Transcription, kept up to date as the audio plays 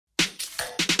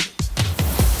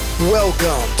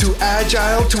Welcome to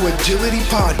Agile to Agility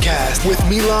podcast with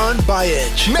Milan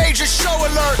Bajic. Major show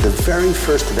alert! The very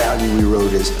first value we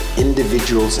wrote is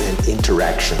individuals and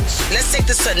interactions. Let's take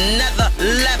this to another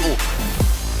level.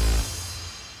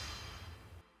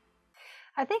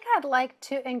 I think I'd like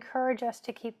to encourage us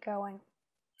to keep going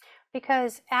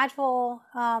because Agile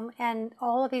and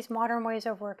all of these modern ways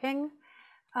of working,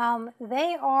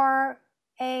 they are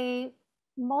a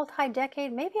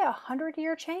multi-decade, maybe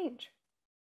 100-year change.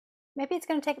 Maybe it's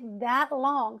going to take that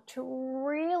long to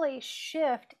really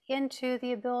shift into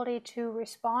the ability to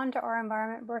respond to our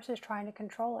environment versus trying to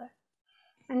control it.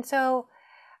 And so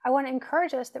I want to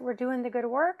encourage us that we're doing the good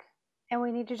work and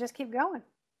we need to just keep going.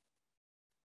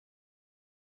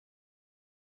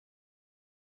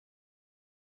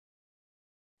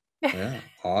 Yeah,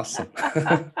 awesome.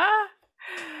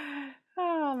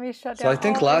 Oh, let me shut So down. I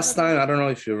think last time, I don't know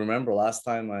if you remember, last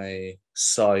time I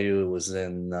saw you was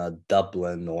in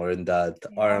Dublin or in that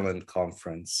Ireland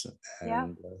conference.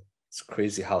 And it's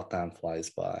crazy how time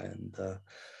flies by. And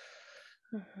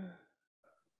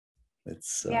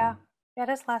it's... that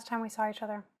is last time we saw each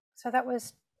other. So that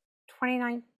was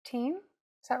 2019. Is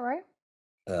that right?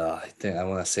 I think I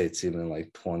want to say it's even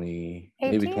like 18,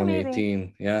 maybe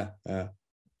 2018. Maybe. Yeah.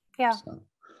 So.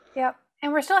 Yep.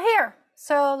 And we're still here.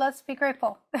 So let's be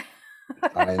grateful.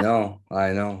 I know.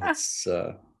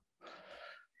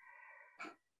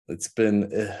 It's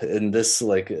been in this,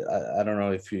 like, I don't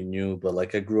know if you knew, but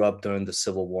like I grew up during the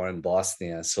Civil War in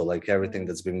Bosnia. So like everything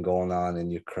that's been going on in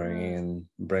Ukraine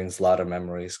brings a lot of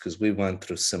memories because we went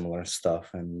through similar stuff,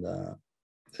 and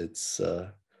it's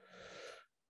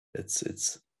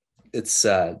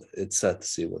sad. It's sad to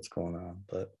see what's going on,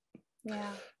 but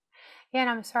and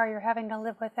I'm sorry you're having to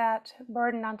live with that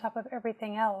burden on top of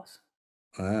everything else.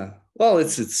 Well,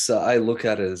 it's I look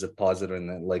at it as a positive,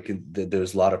 and like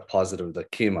there's a lot of positive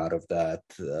that came out of that.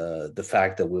 The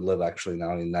fact that we live actually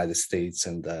now in the United States,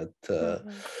 and that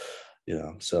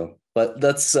so. But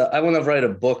that's I want to write a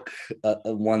book at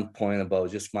one point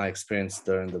about just my experience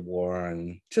during the war,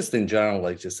 and just in general,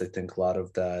 like just I think a lot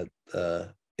of that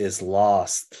is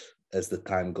lost as the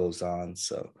time goes on.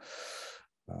 So.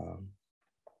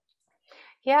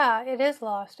 Yeah, it is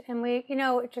lost. And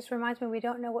it just reminds me, we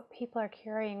don't know what people are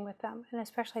carrying with them. And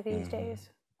especially these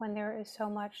days when there is so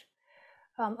much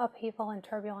upheaval and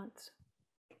turbulence.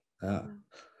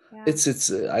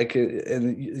 It's I could,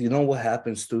 and you know what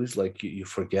happens too is like you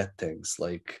forget things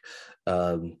like,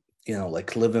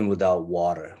 like living without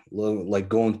water, like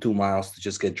going 2 miles to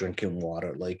just get drinking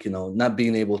water, like, not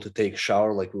being able to take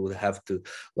shower, like we would have to,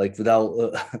 like without,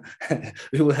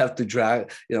 we would have to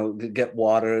drag, get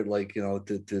water, like,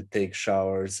 to take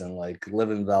showers, and like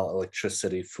living without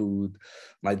electricity, food.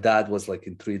 My dad was like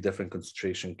in 3 different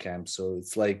concentration camps. So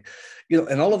it's like,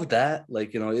 and all of that,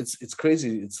 like, it's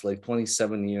crazy. It's like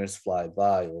 27 years fly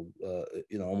by, or,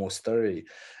 almost 30.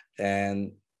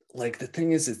 And like the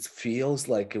thing is, it feels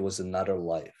like it was another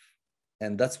life,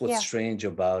 and that's what's strange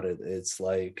about it. It's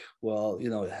like, well,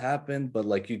 it happened, but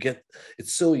like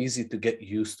it's so easy to get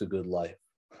used to good life,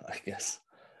 I guess.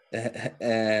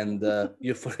 And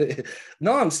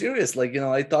no, I'm serious. Like,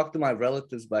 I talked to my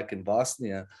relatives back in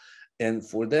Bosnia, and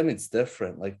for them it's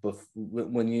different. Like, but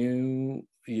when you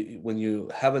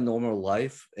have a normal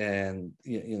life, and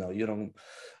you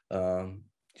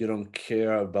don't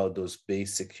care about those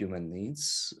basic human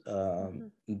needs,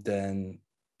 then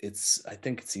I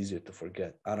think it's easier to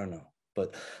forget. I don't know,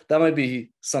 but that might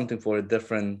be something for a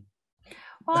different.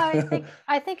 Well,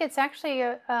 I think it's actually,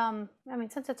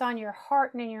 since it's on your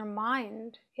heart and in your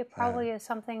mind, it probably is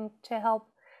something to help,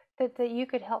 that you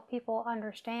could help people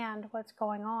understand what's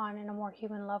going on in a more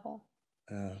human level.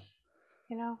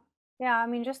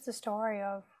 Just the story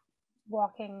of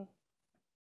walking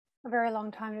a very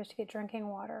long time just to get drinking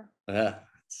water. As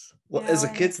a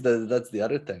kid, that's the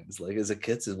other thing. It's like, as a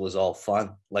kid, it was all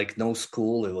fun. Like, no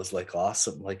school, it was like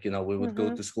awesome. Like, we would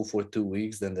go to school for 2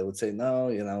 weeks, then they would say no,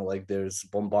 like there's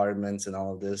bombardments and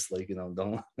all of this, like,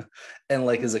 don't. And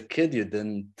like as a kid, you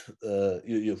didn't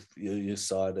you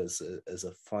saw it as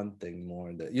a fun thing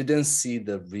more. That you didn't see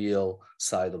the real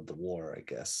side of the war, I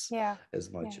guess. As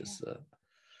much as.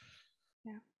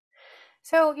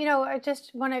 So, I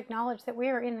just want to acknowledge that we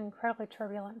are in incredibly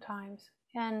turbulent times,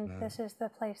 and this is the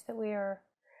place that we are.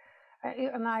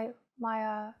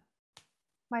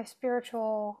 My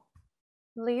spiritual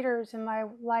leaders in my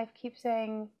life keep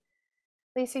saying,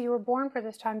 Lyssa, you were born for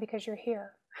this time because you're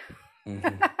here.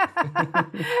 And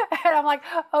I'm like,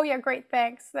 oh yeah, great,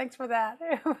 thanks for that.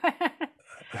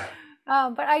 But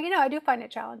I do find it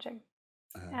challenging.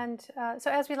 And so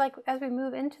as we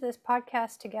move into this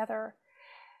podcast together,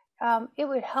 it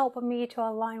would help me to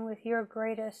align with your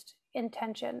greatest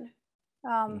intention,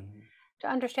 to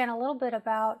understand a little bit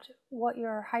about what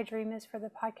your high dream is for the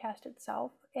podcast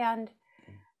itself. And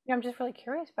I'm just really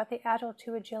curious about the Agile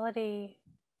to Agility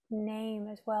name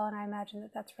as well, and I imagine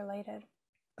that that's related.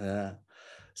 Yeah.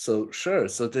 So sure.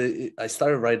 So I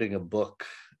started writing a book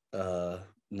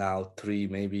now 3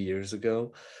 maybe years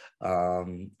ago,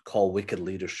 called Wicked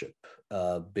Leadership,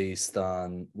 based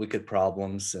on wicked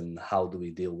problems and how do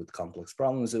we deal with complex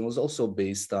problems. And it was also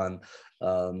based on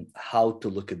how to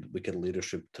look at wicked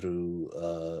leadership through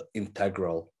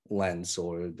integral lens,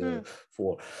 or the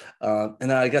four.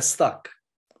 And I got stuck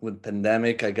with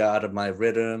pandemic. I got out of my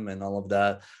rhythm and all of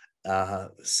that.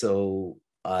 So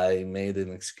I made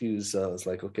an excuse. I was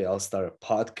like, okay, I'll start a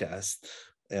podcast.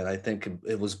 And I think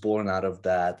it was born out of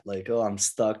that, like, oh, I'm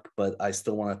stuck, but I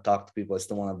still want to talk to people. I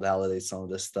still want to validate some of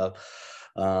this stuff.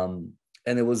 And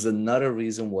it was another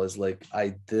reason was like,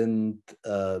 I didn't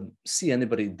see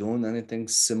anybody doing anything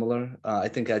similar. I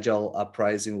think Agile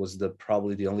Uprising was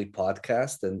probably the only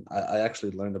podcast. And I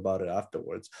actually learned about it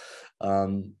afterwards.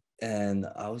 And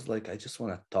I was like, I just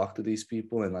want to talk to these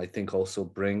people. And I think also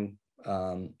bring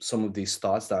some of these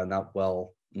thoughts that are not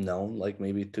well known, like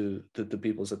maybe to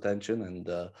people's attention. And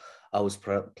I was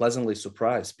pleasantly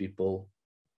surprised. People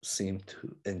seem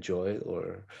to enjoy it,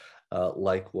 or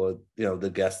like what,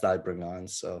 the guests I bring on.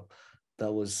 So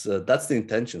that was that's the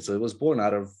intention. So it was born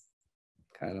out of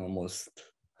kind of almost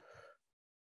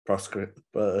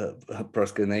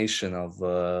procrastination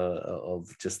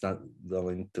of just not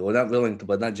willing to, or not willing to,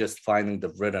 but not just finding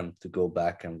the rhythm to go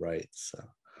back and write. So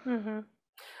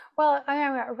well,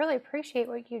 I really appreciate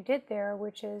what you did there,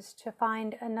 which is to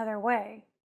find another way,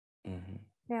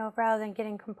 rather than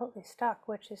getting completely stuck,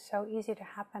 which is so easy to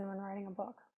happen when writing a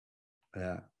book.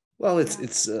 Yeah. Well,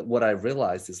 it's what I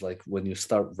realized is, like, when you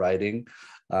start writing,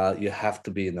 you have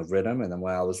to be in a rhythm. And then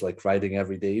when I was like writing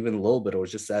every day, even a little bit, or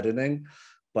just editing,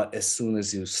 but as soon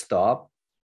as you stop,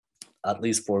 at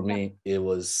least for me, it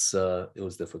was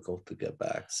difficult to get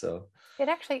back. So it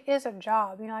actually is a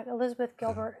job. Like Elizabeth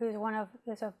Gilbert, who's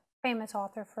is a famous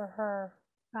author for her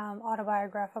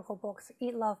autobiographical books.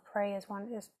 Eat, Love, Pray is one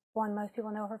most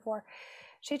people know her for.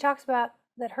 She talks about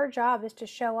that her job is to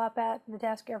show up at the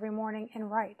desk every morning and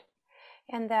write,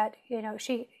 and that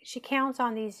she counts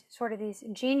on these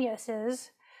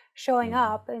geniuses showing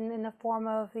up in the form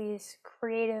of these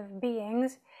creative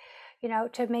beings,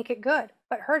 to make it good.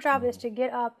 But her job is to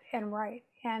get up and write.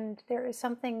 And there is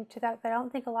something to that I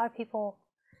don't think a lot of people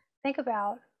think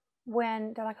about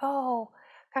when they're like, oh,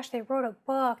 gosh, they wrote a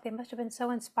book. They must have been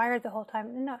so inspired the whole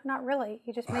time. No, not really.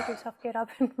 You just make yourself get up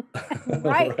and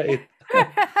write. Right.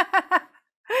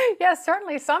 Yes,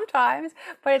 certainly sometimes,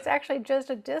 but it's actually just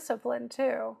a discipline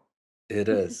too. It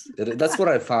is. That's what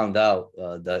I found out,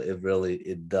 that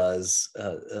it does.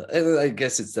 And I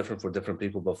guess it's different for different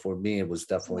people, but for me, it was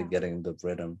definitely getting the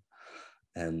rhythm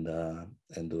and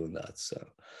doing that.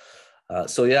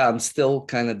 So yeah, I'm still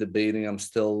kind of debating. I'm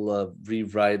still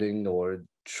rewriting or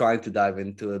trying to dive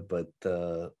into it, but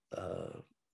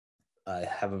I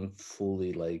haven't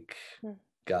fully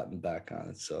gotten back on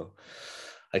it. So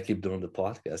I keep doing the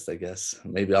podcast, I guess.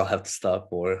 Maybe I'll have to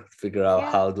stop or figure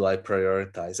out how do I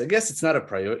prioritize. I guess it's not a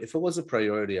priority. If it was a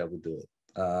priority, I would do it.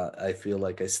 I feel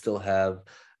like I still have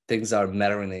things are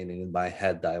marinating in my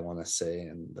head that I want to say,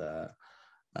 and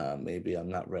maybe I'm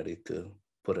not ready to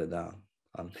put it down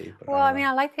on paper. Well, I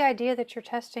like the idea that you're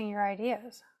testing your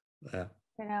ideas. Yeah.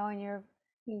 And you're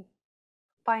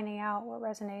finding out what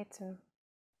resonates.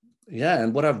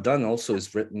 And what I've done also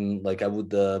is written, like, I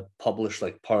would publish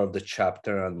like part of the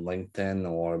chapter on LinkedIn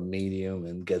or Medium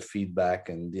and get feedback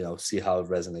and see how it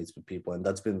resonates with people, and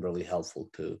that's been really helpful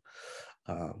too.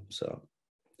 So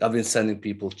I've been sending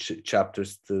people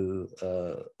chapters to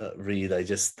read. I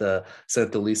just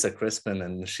sent to Lyssa Crispin,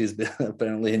 and she's been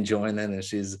apparently enjoying it, and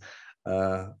she's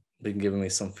been giving me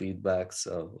some feedback.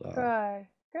 So good.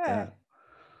 Yeah.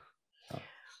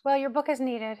 Well, your book is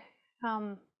needed.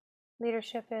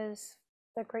 Leadership is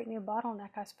the great new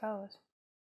bottleneck, I suppose.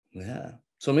 Yeah.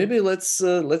 So maybe let's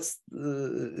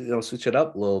switch it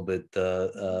up a little bit.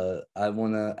 I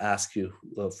want to ask you,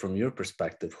 from your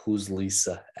perspective, who's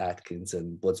Lyssa Adkins,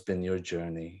 and what's been your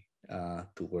journey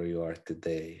to where you are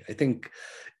today? I think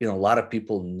a lot of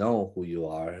people know who you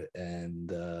are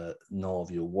and know of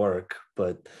your work,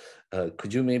 but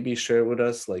could you maybe share with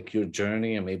us like your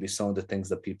journey and maybe some of the things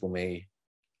that people may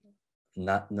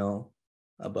not know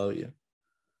about you?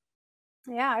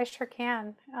 Yeah, I sure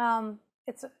can.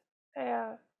 It's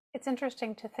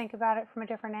interesting to think about it from a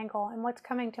different angle. And what's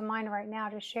coming to mind right now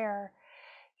to share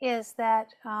is that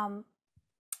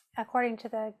according to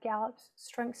the Gallup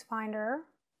Strengths Finder,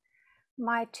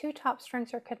 my two top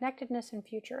strengths are connectedness and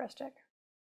futuristic.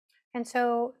 And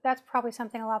so that's probably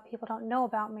something a lot of people don't know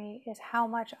about me, is how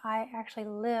much I actually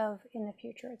live in the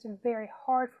future. It's very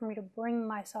hard for me to bring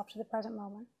myself to the present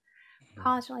moment.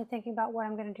 Constantly thinking about what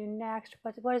I'm going to do next.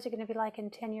 What is it going to be like in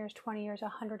 10 years, 20 years,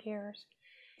 100 years?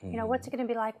 You know, what's it going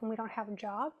to be like when we don't have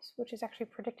jobs, which is actually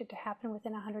predicted to happen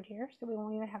within 100 years, that we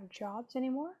won't even have jobs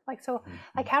anymore? Like, so,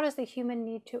 like, how does the human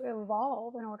need to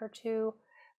evolve in order to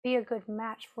be a good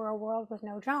match for a world with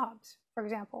no jobs, for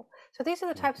example? So these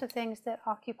are the types of things that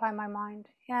occupy my mind.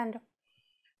 And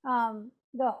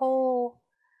the whole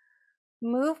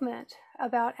movement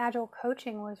about Agile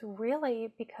coaching was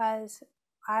really because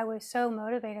I was so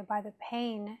motivated by the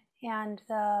pain and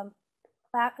the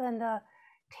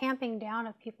tamping down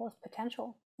of people's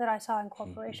potential that I saw in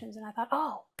corporations. And I thought,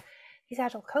 oh, these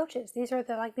Agile coaches, these are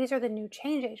the new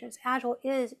change agents. Agile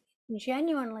is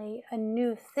genuinely a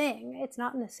new thing. It's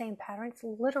not in the same pattern. It's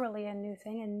literally a new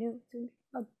thing,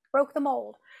 broke the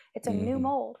mold. It's a new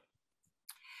mold.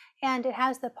 And it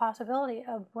has the possibility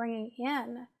of bringing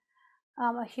in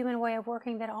a human way of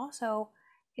working that also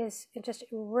is just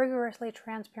rigorously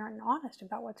transparent and honest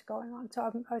about what's going on. So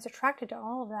I was attracted to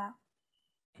all of that.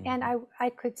 And I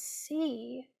could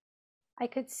see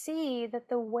that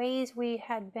the ways we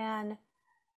had been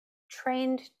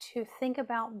trained to think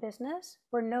about business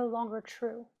were no longer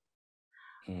true,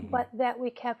 but that we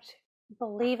kept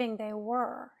believing they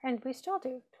were, and we still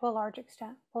do to a large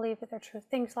extent believe that they're true.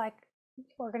 Things like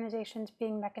organizations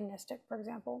being mechanistic, for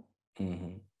example.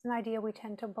 It's an idea we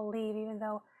tend to believe, even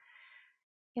though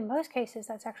in most cases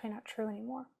that's actually not true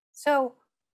anymore. So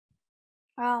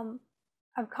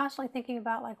I'm constantly thinking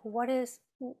about, like, what is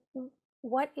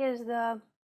the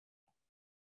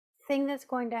thing that's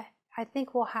going to, I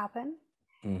think, will happen.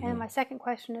 And my second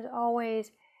question is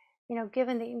always, you know,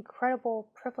 given the incredible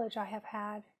privilege I have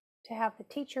had to have the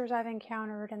teachers I've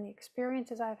encountered and the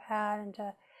experiences I've had, and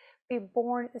to be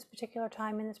born at this particular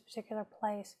time in this particular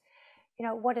place, you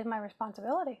know, what is my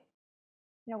responsibility?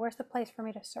 You know, where's the place for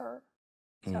me to serve?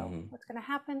 So what's going to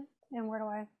happen, and where do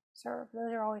I serve?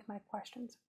 Those are always my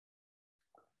questions.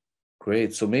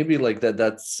 Great. So maybe like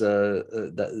that's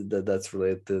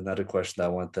related to another question I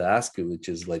want to ask you, which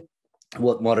is like,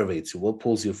 what motivates you? What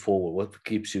pulls you forward? What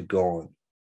keeps you going?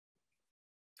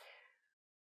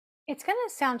 It's going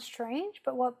to sound strange,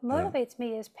 but what motivates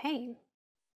me is pain.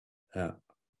 Yeah.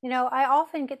 You know, I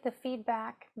often get the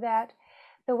feedback that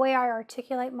the way I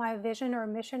articulate my vision or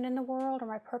mission in the world, or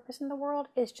my purpose in the world,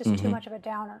 is just too much of a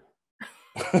downer.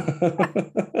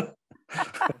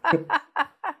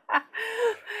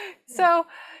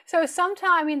 So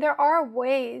sometimes, I mean, there are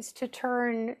ways to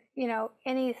turn, you know,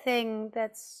 anything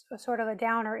that's a sort of a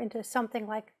downer into something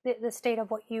like the state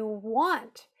of what you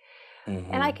want.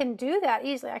 And I can do that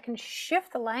easily. I can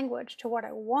shift the language to what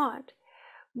I want.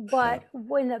 But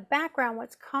in the background,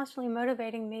 what's constantly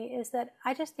motivating me is that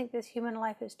I just think this human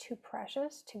life is too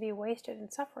precious to be wasted in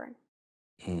suffering.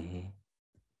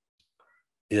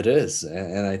 It is,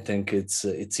 and I think it's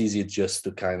easy just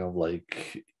to kind of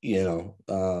like, you know,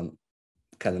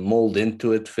 kind of mold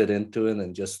into it, fit into it,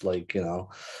 and just like, you know,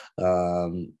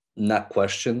 not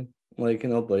question, like, you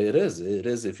know. But it is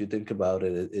if you think about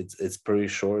it, it's pretty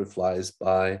short. It flies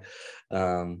by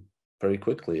pretty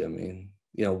quickly. I mean,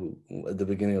 you know, at the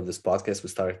beginning of this podcast, we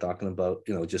started talking about,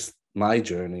 you know, just my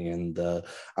journey, and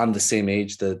I'm the same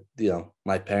age that, you know,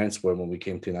 my parents were when we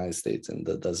came to the United States, and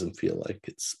that doesn't feel like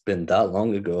it's been that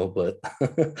long ago, but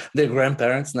they're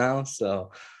grandparents now,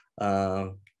 so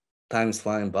time's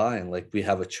flying by, and like we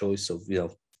have a choice of, you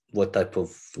know, what type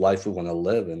of life we want to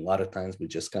live, and a lot of times we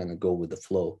just kind of go with the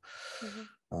flow.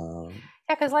 Yeah,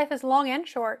 because life is long and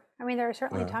short. I mean, there are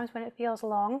certainly times when it feels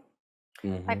long,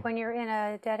 like when you're in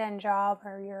a dead-end job,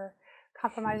 or you're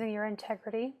compromising your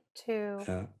integrity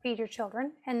to feed your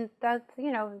children, and that,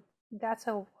 you know, that's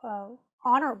a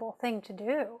honorable thing to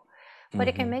do, but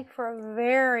it can make for a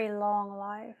very long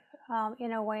life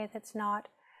in a way that's not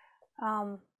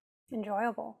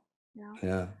enjoyable, you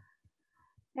know.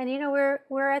 And you know,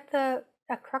 we're at a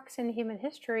crux in human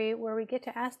history where we get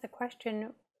to ask the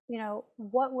question, you know,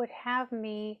 what would have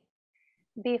me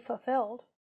be fulfilled,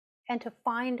 and to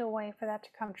find a way for that to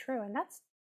come true. And that's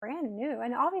brand new.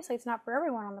 And obviously it's not for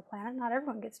everyone on the planet. Not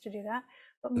everyone gets to do that,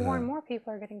 but more and more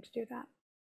people are getting to do that.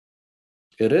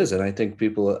 It is. And I think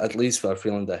people at least are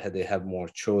feeling that they have more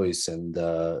choice. And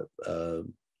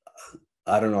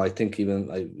I don't know, I think even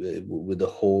with the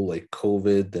whole like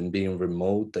COVID and being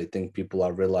remote, I think people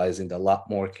are realizing that a lot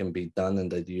more can be done,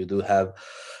 and that you do have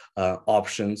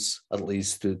options, at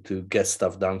least to get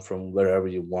stuff done from wherever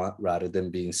you want, rather than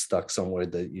being stuck somewhere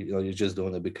that, you know, you're just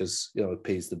doing it because, you know, it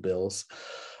pays the bills.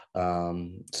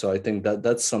 So I think that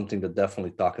that's something that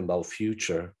definitely talking about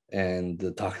future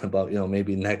and talking about,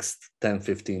 maybe next 10,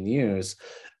 15 years,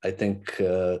 I think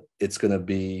it's going to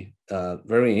be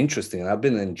very interesting. And I've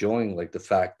been enjoying like the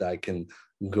fact that I can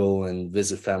go and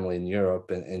visit family in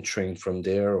Europe and train from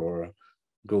there, or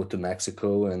go to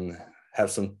Mexico and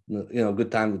have some,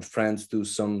 good time with friends, do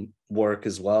some work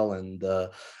as well.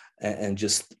 And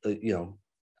just,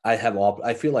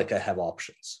 I feel like I have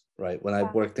options, right? When I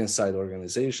Yeah. worked inside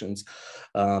organizations,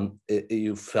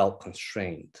 you felt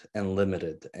constrained and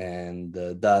limited, and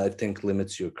that I think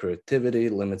limits your creativity,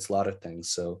 limits a lot of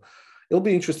things. So it'll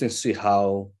be interesting to see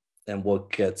how and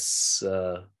what gets,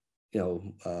 you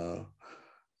know,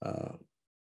 uh,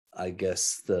 I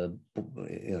guess uh,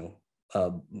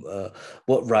 uh,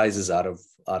 what rises out of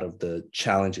the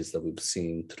challenges that we've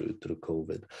seen through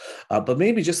COVID. But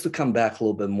maybe just to come back a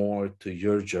little bit more to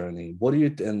your journey, what do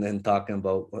you, and then talking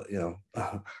about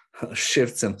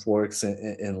shifts and forks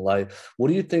in life, what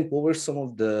do you think? What were some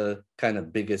of the kind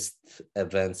of biggest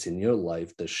events in your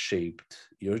life that shaped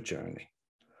your journey?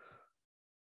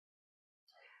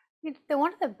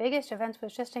 One of the biggest events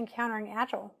was just encountering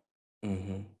Agile.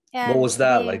 Hmm. What And was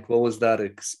that being, like? What was that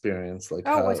experience like?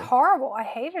 oh, it was How? horrible. I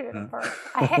hated it Uh, at first.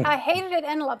 I hated it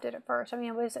and loved it at first. I mean,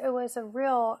 it was a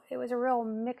real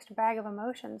mixed bag of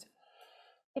emotions,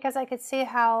 because I could see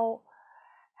how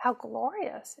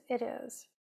glorious it is,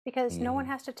 because no one mhm,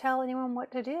 has to tell anyone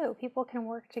what to do. People can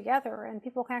work together, and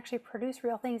people can actually produce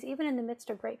real things, even in the midst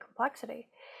of great complexity.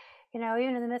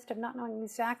 Even in the midst of not knowing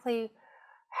exactly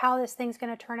how this thing's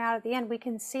going to turn out at the end, we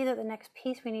can see that the next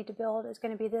piece we need to build is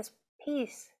going to be this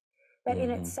piece that in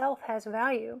mhm, itself has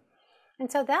value.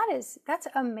 And so that's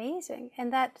amazing,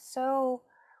 and that so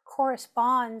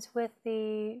corresponds with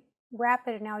the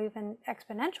rapid and now even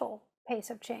exponential pace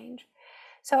of change.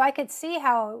 So I could see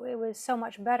how it was so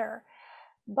much better,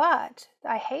 but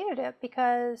I hated it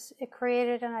because it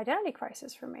created an identity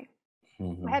crisis for me.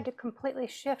 I mhm, had to completely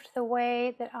shift the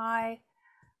way that I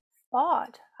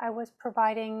thought I was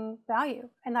providing value,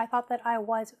 and I thought that I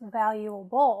was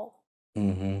valuable.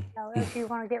 mhm. If you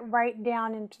want to get right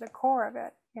down into the core of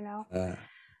it. Uh,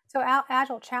 So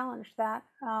Agile challenged that,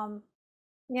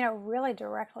 really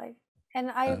directly. And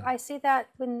uh, I see that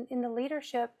in the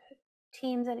leadership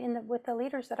teams and with the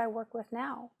leaders that I work with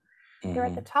now. They're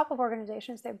at the mhm, top of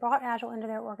organizations. They brought Agile into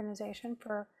their organization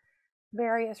for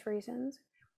various reasons.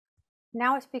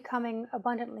 Now it's becoming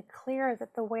abundantly clear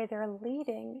that the way they're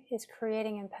leading is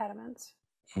creating impediments.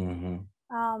 mhm,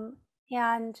 Um,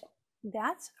 and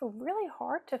that's really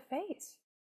hard to face,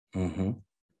 mhm.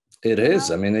 It you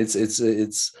is. I know? mean, it's.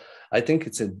 I think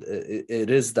it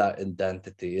is that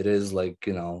identity. It is like,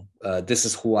 this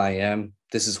is who I am.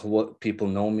 This is what people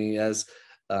know me as.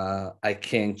 I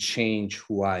can't change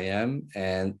who I am,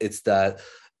 and it's that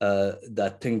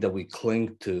thing that we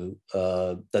cling to.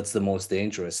 That's the most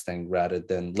dangerous thing, rather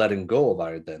than letting go of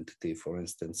our identity, for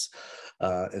instance,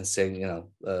 and saying,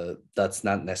 that's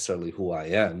not necessarily who I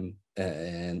am,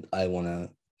 and I want to,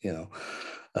 you know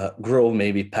grow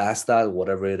maybe past that,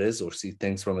 whatever it is, or see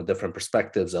things from a different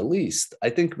perspectives. At least I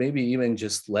think maybe even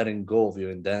just letting go of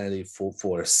your identity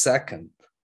for a second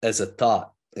as a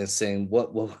thought, and saying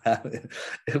what will happen,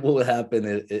 it will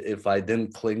happen if I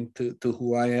didn't cling to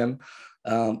who I am,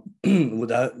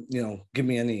 without give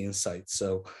me any insight.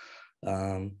 So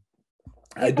um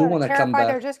I People do are want to come terrified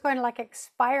they're back. just going to like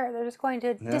expire. They're just going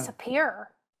to Yeah,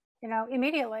 disappear,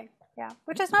 immediately. Yeah,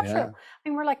 which is not true. yeah, I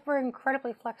mean, we're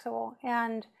incredibly flexible,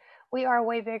 and we are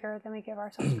way bigger than we give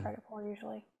ourselves credit for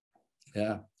usually.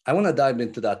 yeah. I want to dive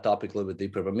into that topic a little bit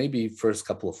deeper, but maybe first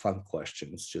couple of fun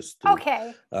questions just to,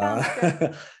 Okay, sounds good.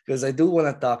 because I do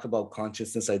want to talk about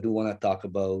consciousness. I do want to talk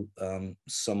about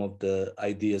some of the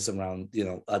ideas around,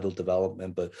 adult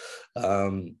development, but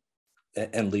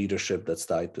and leadership that's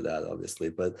tied to that, obviously.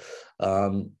 But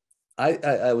um,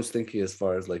 I was thinking as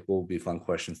far as like what would be fun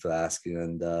questions to ask you,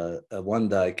 and one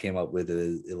that I came up with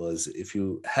it was, if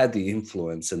you had the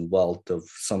influence and wealth of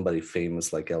somebody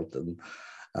famous like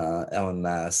Elon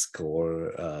Musk,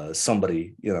 or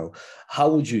somebody, how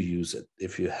would you use it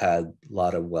if you had a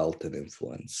lot of wealth and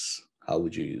influence? How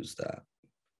would you use that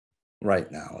right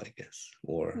now, I guess?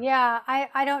 Or Yeah,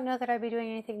 I don't know that I'd be doing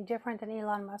anything different than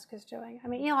Elon Musk is doing. I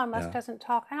mean, Elon Musk yeah, doesn't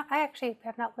talk. I actually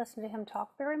have not listened to him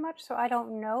talk very much, so I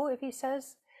don't know if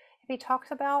he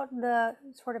talks about the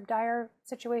sort of dire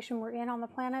situation we're in on the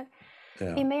planet.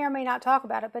 yeah, He may or may not talk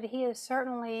about it, but he is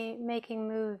certainly making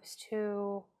moves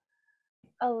to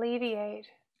alleviate,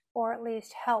 or at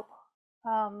least help,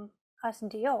 um, us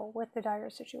deal with the dire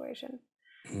situation.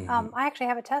 hmm, I actually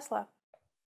have a Tesla.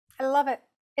 I love it.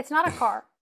 It's not a car.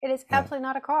 It is absolutely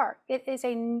not a car. It is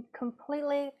a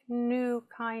completely new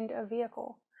kind of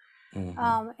vehicle.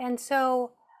 And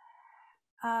so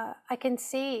I can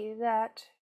see that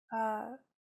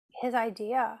his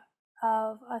idea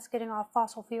of us getting off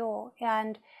fossil fuel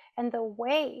and the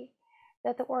way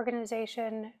that the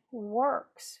organization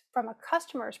works from a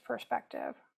customer's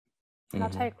perspective, and I'll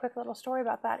tell you a quick little story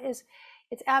about that, is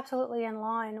it's absolutely in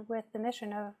line with the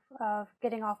mission of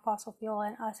getting off fossil fuel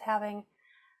and us having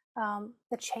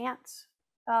the chance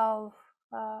of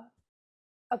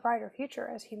a brighter future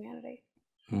as humanity.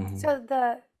 So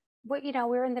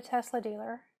we're in the Tesla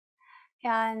dealer,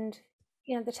 and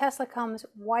the Tesla comes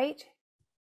white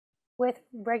with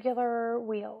regular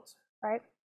wheels, right?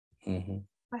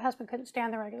 My husband couldn't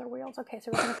stand the regular wheels. Okay, so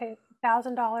we're going to pay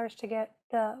 $1,000 to get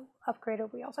the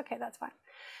upgraded wheels. Okay, that's fine.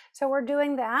 So we're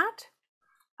doing that.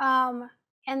 And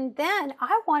then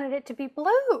I wanted it to be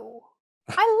blue.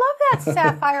 I love that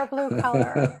sapphire blue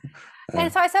color.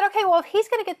 And so I said, okay, well, if he's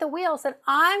going to get the wheels, then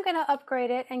I'm going to upgrade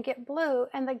it and get blue.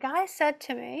 And the guy said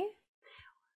to me,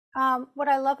 what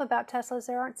I love about Tesla is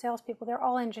there aren't salespeople. They're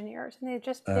all engineers. And they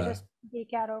just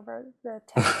geek out over the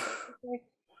tech.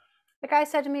 The guy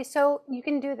said to me, so you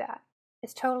can do that.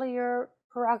 It's totally your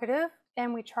prerogative.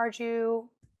 And we charge you,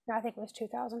 I think it was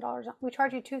 $2,000. We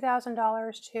charge you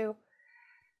 $2,000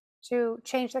 to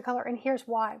change the color. And here's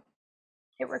why.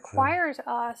 It requires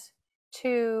us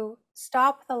to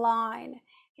stop the line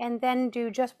and then do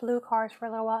just blue cars for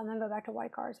a little while and then go back to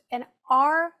white cars. And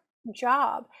our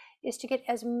job is to get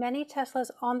as many Teslas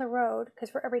on the road,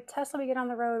 because for every Tesla we get on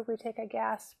the road, we take a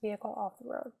gas vehicle off the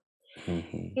road.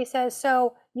 He says,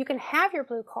 so you can have your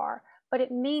blue car, but it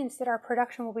means that our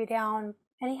production will be down.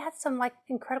 And he had some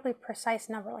incredibly precise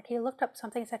number. Like he looked up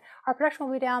something and said, our production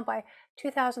will be down by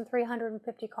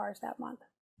 2,350 cars that month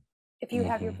if you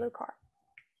have your blue car.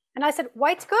 And I said,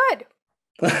 white's good.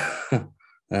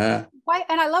 White,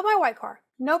 and I love my white car.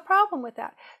 No problem with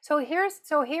that. So here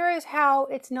is how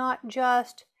it's not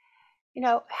just,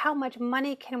 how much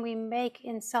money can we make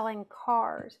in selling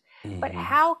cars, but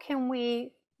how can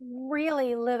we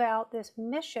really live out this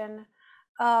mission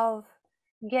of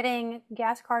getting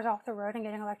gas cars off the road and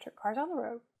getting electric cars on the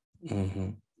road,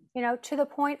 to the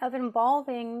point of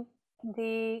involving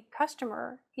the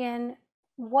customer in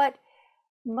what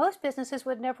most businesses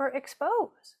would never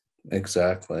expose.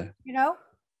 Exactly.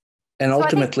 And So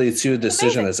ultimately, it's your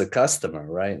decision as a customer,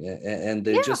 right? And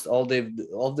they just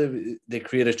they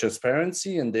create a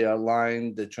transparency, and they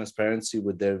align the transparency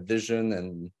with their vision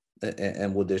and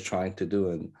what they're trying to do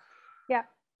and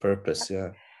purpose.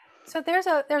 Yeah. So there's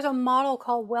a model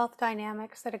called wealth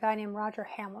dynamics that a guy named Roger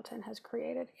Hamilton has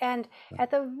created, and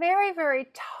at the very, very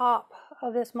top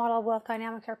of this model of wealth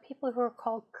dynamics are people who are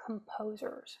called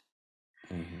composers.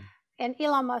 And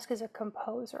Elon Musk is a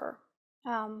composer.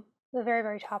 The very,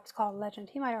 very top is called legend.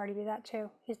 He might already be that too.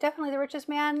 He's definitely the richest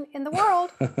man in the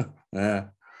world.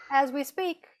 As we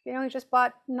speak, he just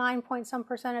bought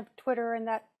 9-point-some% of Twitter, and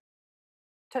that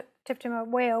tipped him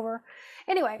way over.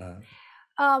 Anyway,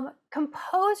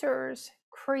 composers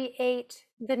create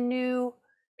the new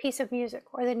piece of music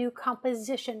or the new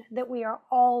composition that we are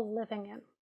all living in.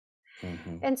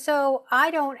 And so I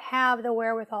don't have the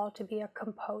wherewithal to be a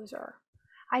composer.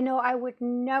 I know I would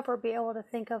never be able to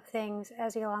think of things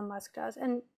as Elon Musk does.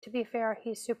 And to be fair,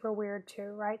 he's super weird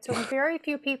too, right? So very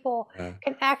few people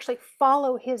can actually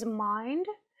follow his mind,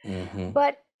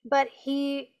 but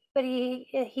he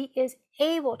is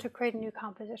able to create a new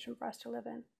composition for us to live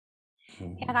in.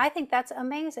 And I think that's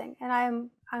amazing. And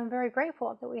I'm very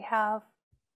grateful that we have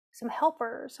some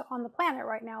helpers on the planet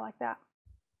right now like that.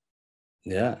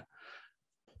 Yeah.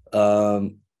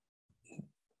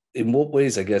 In what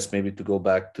ways, I guess, maybe to go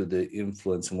back to the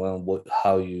influence and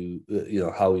how you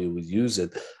would use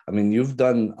it. I mean, you've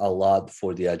done a lot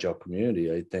for the Agile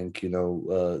community. I think,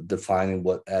 defining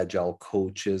what Agile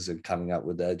coach is and coming out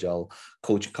with Agile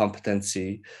coach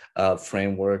competency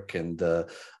framework. And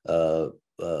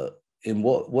in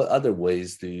what other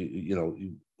ways do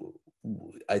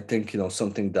I think,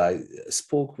 something that I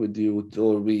spoke with you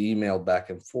or we emailed back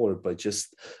and forth, but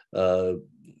just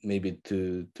maybe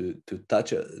to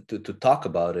talk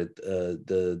about it,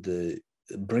 the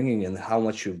bringing in how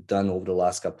much you've done over the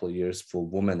last couple of years for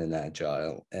women in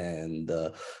Agile and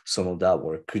some of that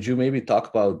work. Could you maybe talk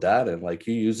about that and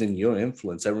you using your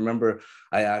influence? I remember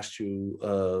I asked you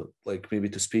maybe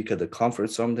to speak at the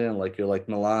conference someday, and you're like,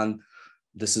 Milan,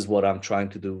 this is what I'm trying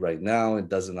to do right now. It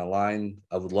doesn't align.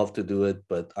 I would love to do it,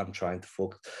 but I'm trying to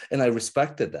focus. And I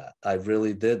respected that. I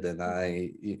really did. And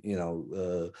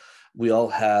we all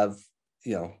have,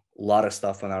 a lot of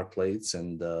stuff on our plates,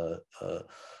 and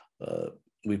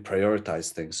we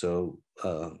prioritize things. So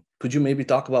Could you maybe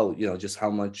talk about, just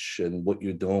how much and what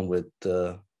you're doing with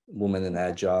Women in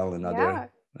Agile and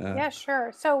other? Yeah,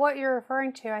 sure. So what you're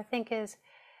referring to, I think, is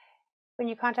when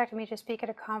you contacted me to speak at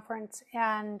a conference,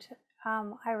 and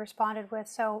I responded with,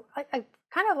 so I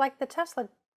kind of like the Tesla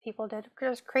people did,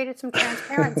 just created some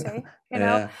transparency.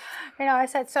 Yeah. I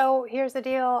said, so here's the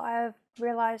deal. I've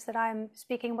realized that I'm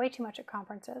speaking way too much at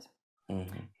conferences,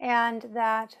 and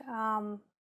that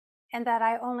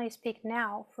I only speak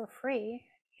now for free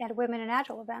at Women in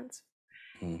Agile events.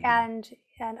 And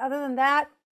other than that,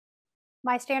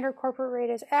 my standard corporate rate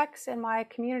is X and my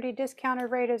community discounted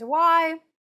rate is Y.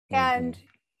 And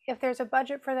if there's a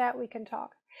budget for that, we can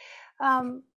talk.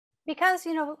 Because,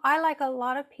 I, like a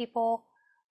lot of people,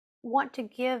 want to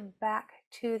give back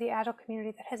to the Agile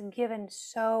community that has given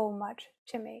so much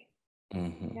to me.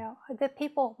 The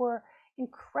people were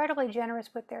incredibly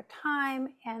generous with their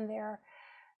time and their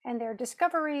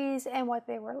discoveries and what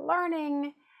they were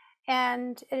learning.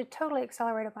 And it totally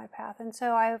accelerated my path. And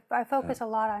so I focus a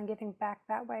lot on giving back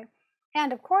that way.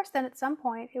 And of course, then at some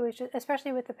point, it was just,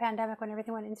 especially with the pandemic, when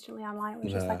everything went instantly online, it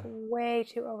was just like way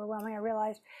too overwhelming. I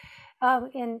realized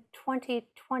in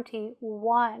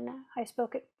 2021, I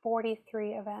spoke at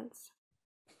 43 events.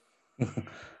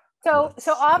 So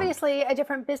obviously a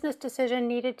different business decision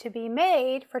needed to be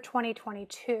made for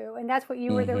 2022. And that's what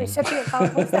you were the recipient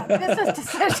of, was that business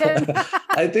decision.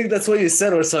 I think that's what you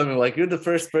said or something, like you're the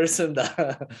first person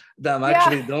that I'm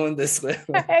actually doing this with.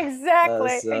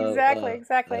 Exactly.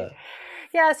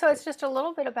 Yeah, so it's just a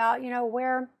little bit about,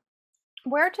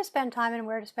 where to spend time and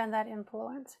where to spend that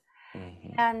influence.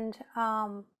 And,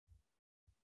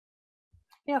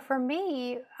 for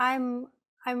me, I'm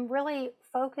really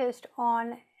focused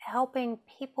on helping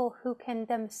people who can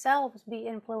themselves be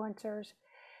influencers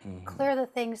clear the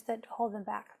things that hold them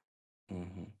back.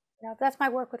 That's my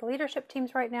work with leadership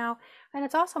teams right now, and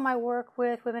it's also my work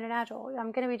with Women in Agile.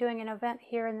 I'm going to be doing an event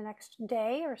here in the next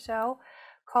day or so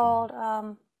called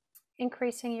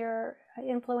Increasing Your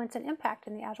Influence and Impact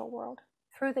in the Agile World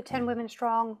through the 10 Women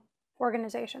Strong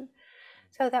organization.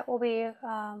 So that will be,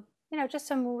 just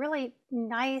some really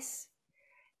nice,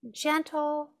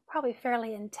 gentle, probably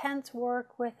fairly intense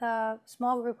work with a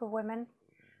small group of women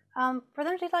for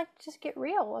them to just get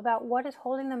real about what is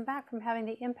holding them back from having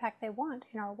the impact they want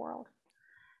in our world.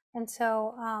 And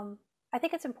so I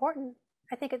think it's important.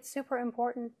 I think it's super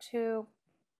important to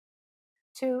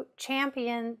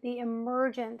champion the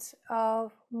emergence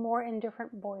of more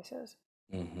indifferent voices.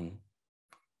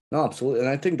 No, absolutely. And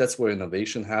I think that's where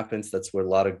innovation happens. That's where a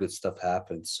lot of good stuff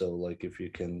happens. So like if you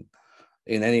can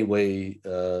in any way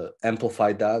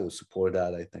amplify that or support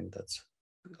that, I think that's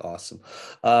awesome.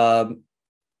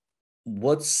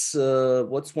 What's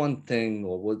one thing,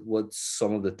 or what's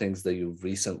some of the things that you've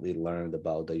recently learned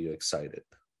about that you're excited?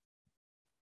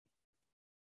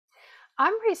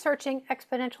 I'm researching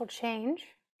exponential change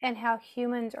and how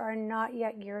humans are not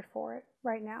yet geared for it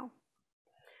right now.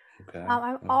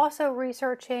 I'm also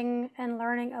researching and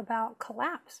learning about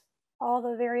collapse, all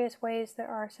the various ways that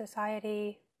our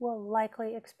society will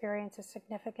likely experience a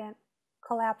significant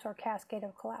collapse or cascade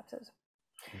of collapses.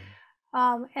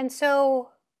 And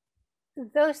so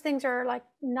those things are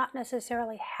not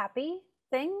necessarily happy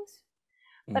things,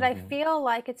 but I feel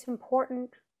like it's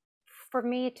important for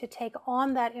me to take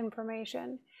on that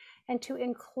information and to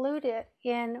include it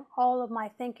in all of my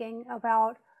thinking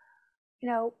about,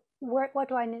 what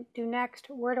do I do next?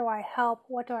 Where do I help?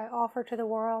 What do I offer to the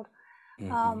world?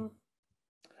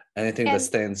 Anything that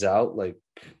stands out, like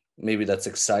maybe that's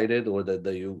excited or that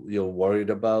you're worried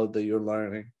about that you're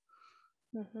learning?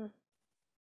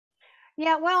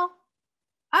 Yeah, well,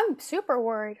 I'm super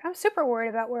worried. I'm super worried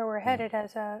about where we're headed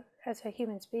as a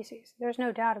human species. There's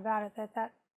no doubt about it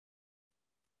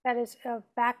that is a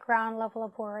background level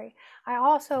of worry. I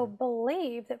also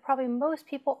believe that probably most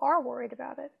people are worried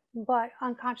about it, but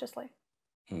unconsciously.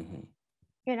 And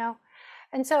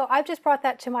so I've just brought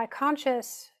that to my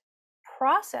conscious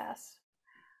process,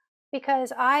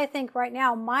 because I think right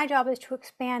now my job is to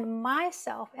expand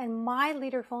myself and my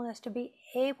leaderfulness to be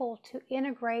able to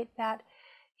integrate that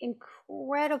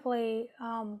incredibly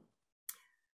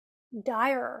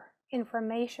dire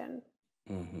information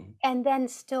and then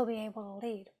still be able to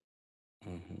lead.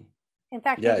 In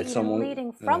fact, even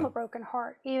leading from a broken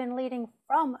heart, even leading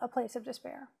from a place of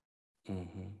despair.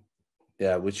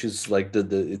 Yeah, which is like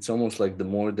it's almost like the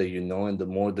more that you know, and the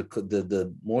more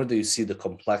the more that you see the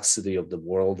complexity of the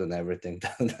world and everything,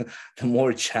 the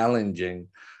more challenging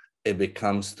it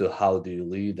becomes to how do you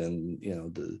lead. And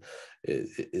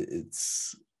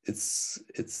it's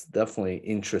definitely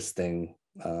interesting.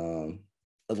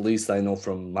 At least I know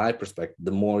from my perspective,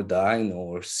 the more that I know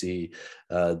or see,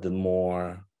 the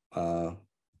more uh,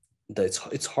 that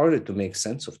it's harder to make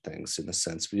sense of things in a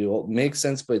sense. We all make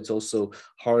sense, but it's also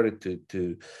harder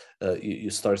to you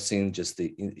start seeing just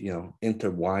the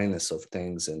intertwinedness of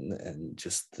things, and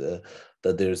just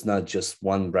that there's not just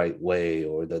one right way,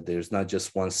 or that there's not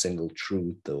just one single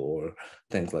truth, or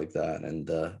things like that. And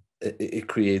it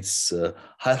creates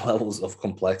high levels of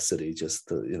complexity. Just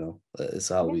is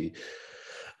how Yeah. we.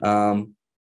 Um,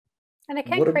 And it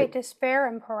can what create about despair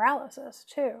and paralysis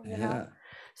too, yeah?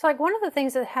 So like one of the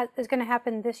things that is going to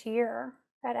happen this year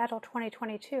at Agile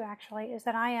 2022 actually is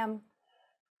that I am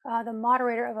the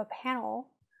moderator of a panel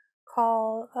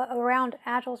called around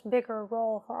Agile's bigger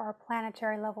role for our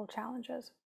planetary level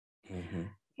challenges. Mm-hmm.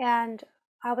 And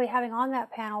I'll be having on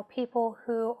that panel people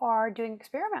who are doing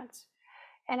experiments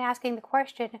and asking the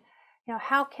question,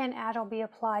 how can Agile be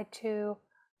applied to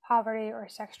poverty or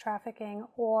sex trafficking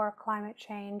or climate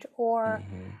change or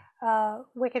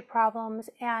wicked problems,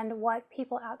 and what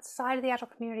people outside of the Agile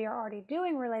community are already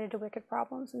doing related to wicked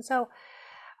problems. And so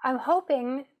I'm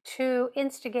hoping to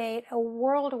instigate a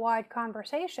worldwide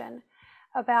conversation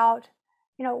about,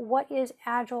 what is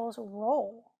Agile's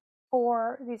role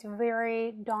for these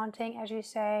very daunting, as you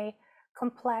say,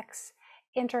 complex,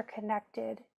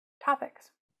 interconnected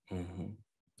topics. Mm-hmm.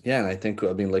 Yeah, and I think,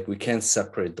 I mean, like, we can't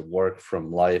separate the work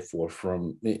from life or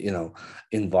from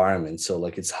environment. So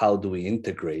like, it's how do we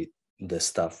integrate this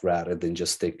stuff rather than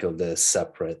just think of the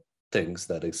separate things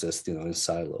that exist in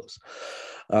silos.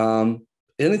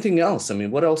 Anything else? I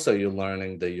mean, what else are you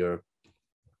learning that you're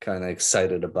kind of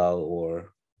excited about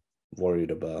or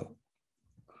worried about?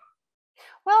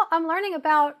 Well, I'm learning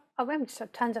about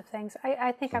tons of things.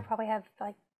 I think I probably have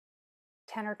like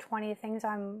 10 or 20 things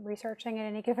I'm researching at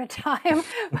any given time.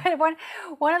 But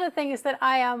one of the things that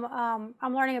I'm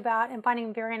learning about and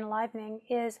finding very enlivening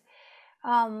is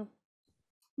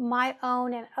my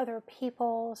own and other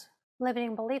people's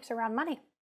limiting beliefs around money.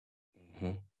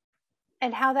 Mm-hmm.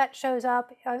 And how that shows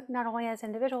up not only as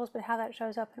individuals, but how that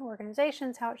shows up in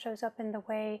organizations, how it shows up in the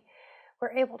way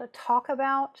we're able to talk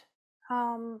about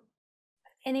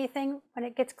anything when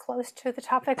it gets close to the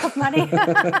topic of money.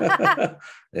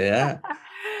 Yeah.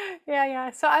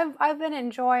 Yeah. So I've been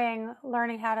enjoying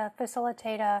learning how to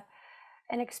facilitate an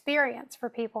experience for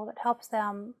people that helps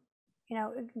them,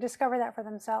 discover that for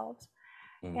themselves.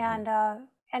 Mm-hmm.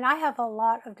 And I have a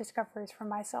lot of discoveries for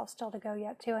myself still to go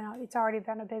yet too, and it's already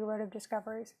been a big road of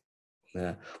discoveries.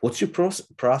 Yeah. What's your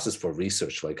process for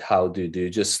research? Like, how do you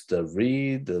just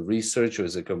read the research, or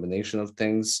is it a combination of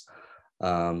things?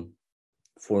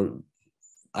 For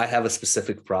I have a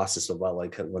specific process about,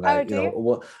 like, when I, Do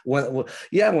you?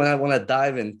 when I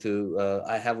dive into,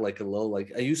 I have like a little,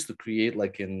 like, I used to create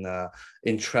like in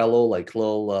Trello, like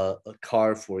little a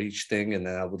card for each thing, and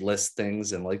then I would list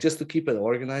things, and like just to keep it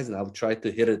organized, and I would try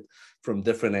to hit it from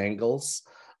different angles,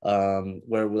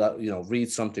 where without,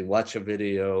 read something, watch a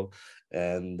video,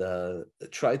 and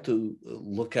try to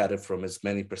look at it from as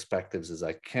many perspectives as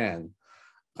I can,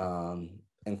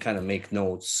 and kind of make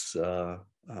notes.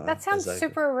 That sounds as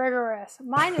super rigorous.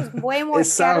 Mine is way more It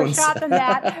sounds. scattershot than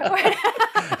that.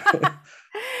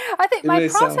 I think It may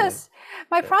sound like.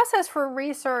 my process for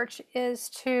research is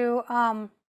to,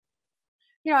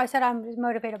 I said I'm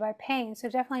motivated by pain, so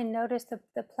definitely notice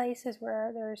the places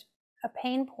where there's a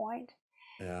pain point,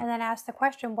 Yeah. and then ask the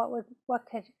question, what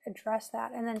could address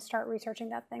that, and then start researching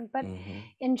that thing. But Mm-hmm.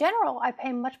 in general, I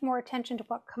pay much more attention to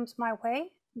what comes my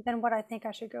way than what I think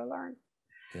I should go learn.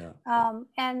 Yeah.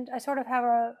 And I sort of have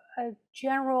a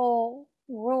general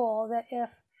rule that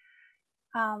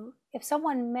if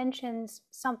someone mentions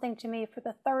something to me for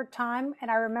the third time, and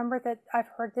I remember that I've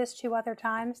heard this 2 other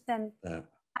times, then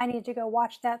I need to go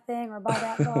watch that thing or buy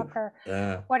that book or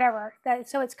whatever.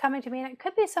 So it's coming to me, and it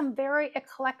could be some very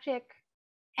eclectic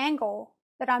angle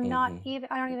that I don't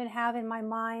even have in my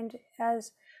mind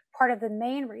as part of the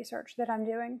main research that I'm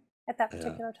doing at that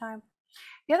particular time.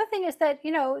 The other thing is that,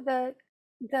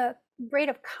 the rate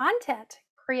of content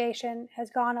creation has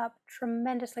gone up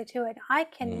tremendously too, and I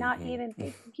cannot even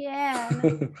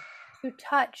begin to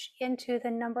touch into the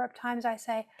number of times I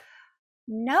say,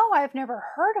 no, I've never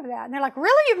heard of that. And they're like,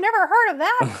 really? You've never heard of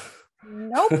that?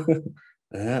 Nope.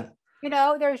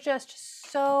 Yeah. There's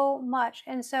just so much.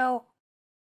 And so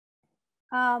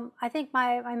I think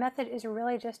my method is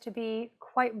really just to be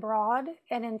quite broad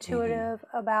and intuitive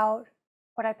about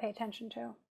what I pay attention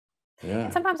to. Yeah.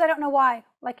 And sometimes I don't know why.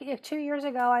 Like 2 years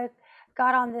ago, I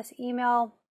got on this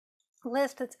email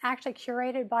list that's actually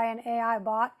curated by an AI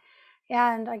bot.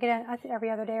 And I think every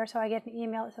other day or so, I get an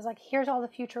email that says, like, here's all the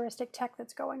futuristic tech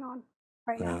that's going on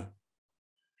right now.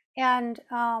 And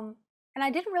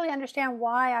I didn't really understand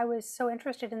why I was so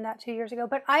interested in that 2 years ago,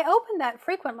 but I opened that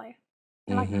frequently.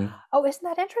 And like, Mm-hmm. oh, isn't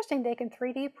that interesting? They can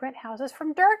 3D print houses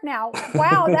from dirt now.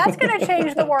 Wow, that's going to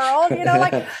change the world.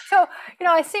 Like, so,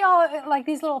 I see all like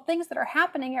these little things that are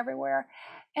happening everywhere.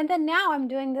 And then now I'm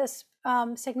doing this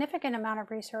significant amount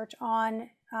of research on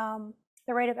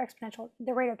the rate of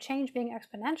change being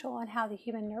exponential, and how the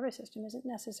human nervous system isn't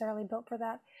necessarily built for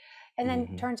that. And then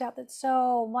it turns out that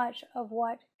so much of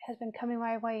what has been coming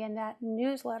my way in that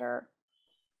newsletter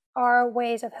are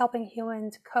ways of helping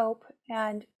humans cope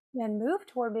and move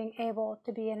toward being able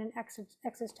to be in an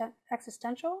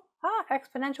exponential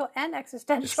and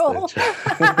existential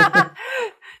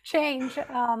change.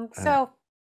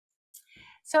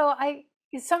 So I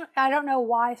don't know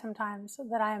why sometimes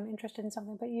that I am interested in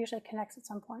something, but it usually connects at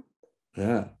some point.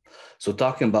 Yeah. So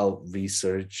talking about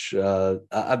research,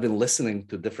 I've been listening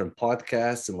to different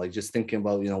podcasts and like just thinking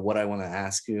about, what I want to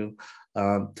ask you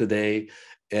today.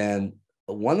 And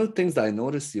one of the things that I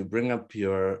noticed, you bring up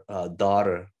your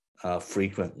daughter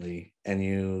frequently, and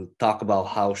you talk about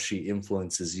how she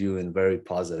influences you in very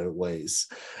positive ways.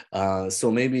 So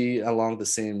maybe along the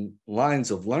same lines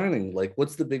of learning, like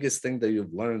what's the biggest thing that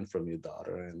you've learned from your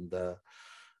daughter, and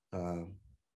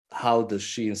how does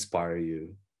she inspire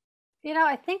you?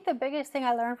 I think the biggest thing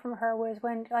I learned from her was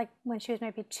when she was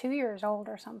maybe 2 years old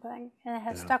or something, and it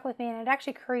has stuck with me, and it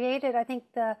actually created, I think,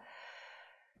 the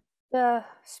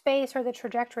space or the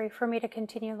trajectory for me to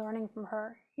continue learning from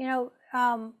her.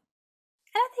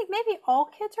 And I think maybe all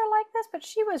kids are like this, but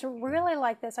she was really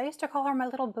like this. I used to call her my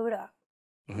little Buddha,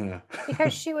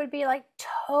 because she would be like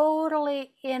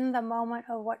totally in the moment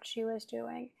of what she was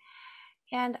doing.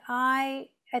 And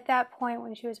at that point,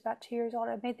 when she was about 2 years old,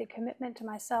 I made the commitment to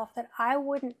myself that I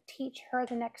wouldn't teach her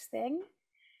the next thing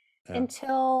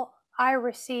until I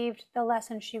received the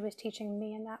lesson she was teaching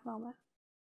me in that moment.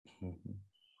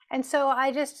 And so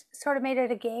I just sort of made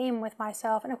it a game with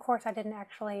myself. And of course, I didn't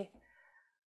actually,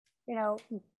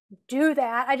 do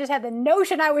that. I just had the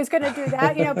notion I was going to do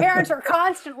that. Parents are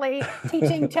constantly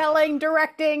teaching, telling,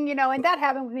 directing, and that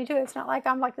happened with me too. It's not like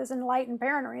I'm like this enlightened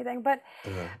parent or anything, but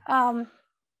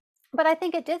I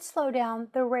think it did slow down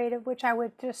the rate at which I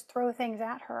would just throw things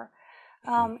at her.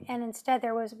 And instead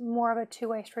there was more of a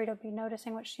two-way street of me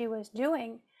noticing what she was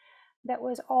doing that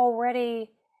was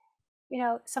already,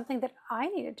 something that I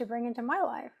needed to bring into my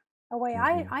life, a way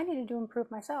I needed to improve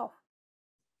myself.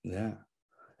 Yeah.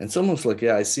 And it's almost like,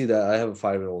 I see that. I have a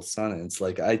 5-year-old son, and it's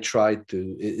like I try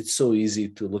to, it's so easy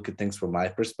to look at things from my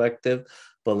perspective,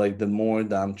 but like the more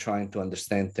that I'm trying to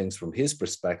understand things from his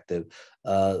perspective,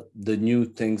 the new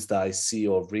things that I see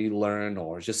or relearn,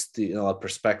 or just, a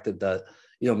perspective that,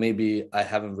 maybe I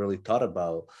haven't really thought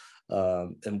about,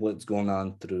 and what's going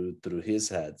on through his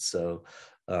head. So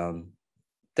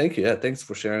thank you. Yeah, thanks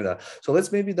for sharing that. So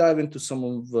let's maybe dive into some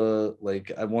of,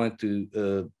 I wanted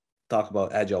to talk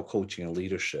about agile coaching and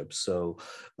leadership. So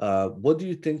what do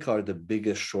you think are the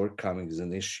biggest shortcomings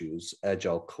and issues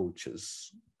agile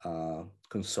coaches,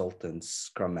 consultants,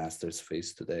 scrum masters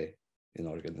face today in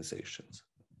organizations?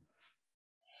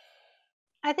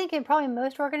 I think in probably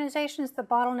most organizations, the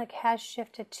bottleneck has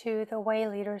shifted to the way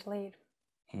leaders lead.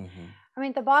 I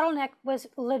mean, the bottleneck was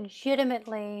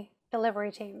legitimately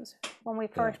delivery teams when we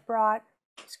first brought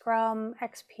Scrum,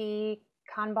 XP,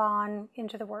 Kanban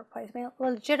into the workplace. I mean, it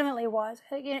legitimately was,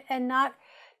 and not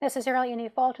necessarily any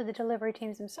fault of the delivery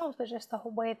teams themselves, but just the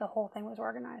way the whole thing was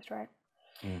organized, right?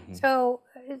 So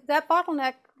that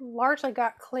bottleneck largely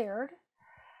got cleared,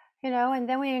 and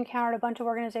then we encountered a bunch of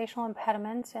organizational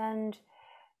impediments, and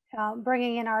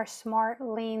bringing in our smart,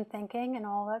 lean thinking and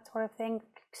all that sort of thing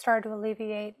started to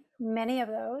alleviate many of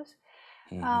those.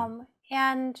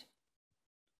 And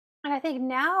I think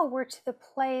now we're to the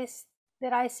place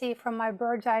that I see from my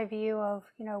bird's eye view of,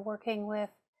 working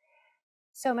with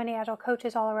so many Agile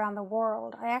coaches all around the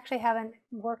world. I actually haven't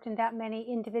worked in that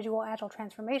many individual Agile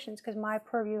transformations because my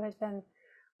purview has been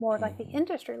more like the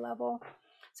industry level.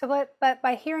 So, but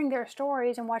by hearing their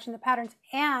stories and watching the patterns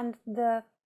and the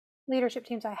leadership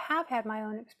teams I have had my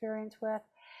own experience with,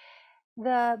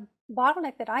 the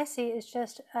bottleneck that I see is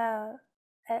just an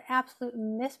absolute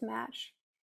mismatch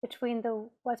between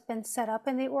what's been set up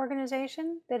in the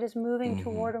organization that is moving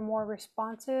toward a more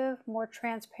responsive, more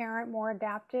transparent, more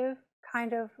adaptive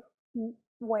kind of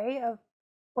way of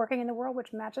working in the world,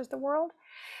 which matches the world,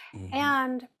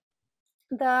 and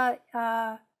the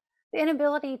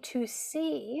inability to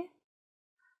see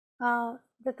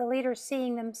that the leaders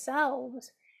seeing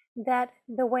themselves, that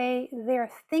the way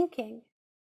they're thinking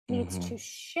needs to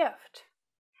shift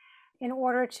in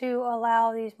order to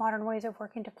allow these modern ways of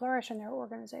working to flourish in their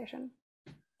organization.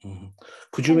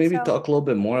 Could you maybe talk a little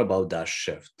bit more about that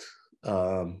shift,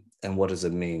 and what does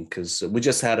it mean? Because we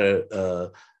just had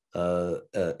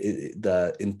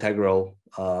the integral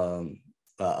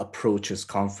approaches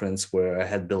conference where I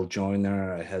had Bill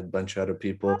Joyner, I had a bunch of other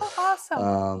people. Oh,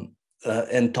 awesome.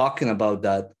 And talking about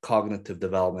that cognitive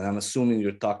development. I'm assuming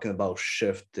you're talking about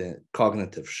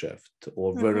cognitive shift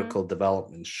or vertical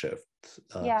development shift.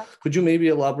 Yeah. Could you maybe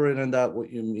elaborate on that,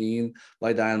 what you mean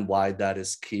by that and why that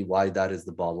is key, why that is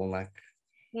the bottleneck?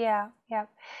 Yeah.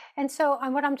 And so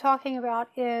what I'm talking about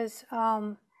is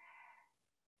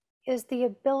the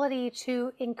ability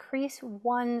to increase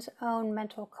one's own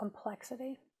mental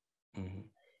complexity.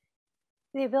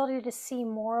 The ability to see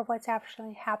more of what's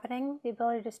actually happening, the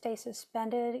ability to stay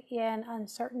suspended in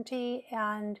uncertainty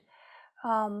and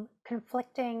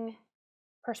conflicting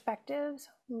perspectives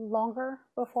longer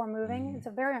before moving. It's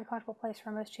a very uncomfortable place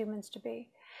for most humans to be.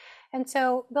 And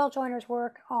so Bill Joyner's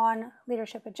work on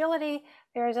leadership agility,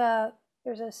 there's a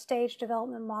stage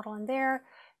development model in there.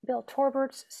 Bill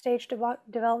Torbert's stage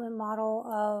development model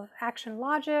of action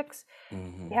logics.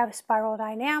 We have spiral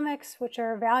dynamics, which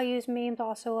are values memes,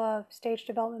 also a stage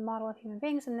development model of human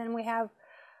beings. And then we have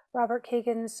Robert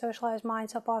Kagan's socialized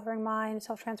mind, self-authoring mind,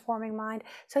 self-transforming mind.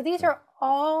 So these are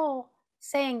all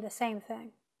saying the same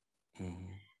thing.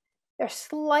 They're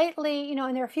slightly,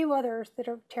 and there are a few others that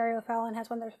are, Terry O'Fallon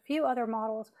has one, there's a few other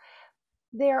models.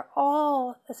 They're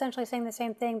all essentially saying the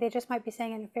same thing. They just might be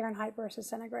saying it in Fahrenheit versus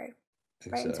centigrade.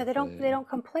 Right, and so they don't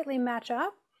completely match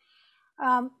up,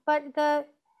 but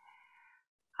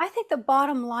I think the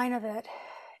bottom line of it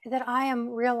that I am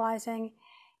realizing,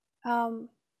 and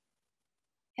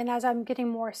as I'm getting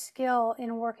more skill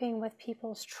in working with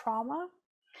people's trauma,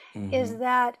 is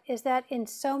that in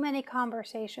so many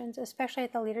conversations, especially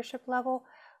at the leadership level,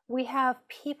 we have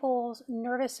people's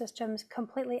nervous systems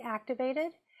completely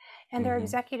activated. And their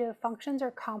executive functions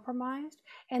are compromised,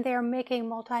 and they are making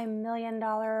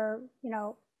multi-million-dollar,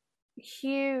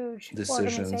 huge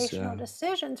organizational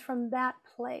decisions from that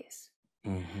place.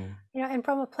 And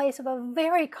from a place of a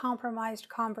very compromised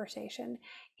conversation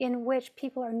in which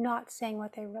people are not saying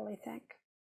what they really think.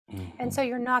 And so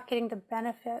you're not getting the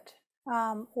benefit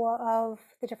or of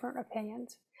the different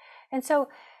opinions. And so,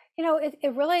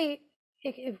 it really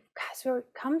sort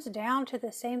of comes down to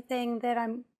the same thing that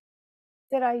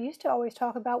I used to always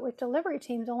talk about with delivery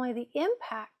teams, only the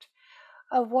impact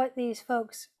of what these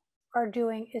folks are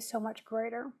doing is so much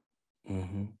greater.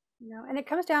 And it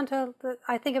comes down to,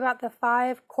 I think about the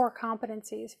 5 core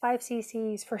competencies, 5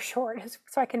 CCs for short,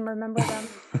 so I can remember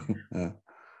them.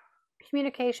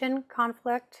 Communication,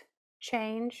 conflict,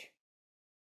 change,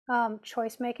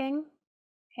 choice making,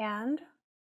 and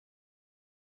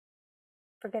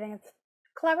forgetting it's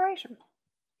collaboration.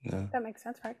 That makes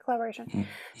sense, right? Collaboration.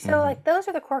 So those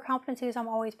are the core competencies I'm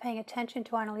always paying attention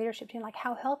to on a leadership team. Like,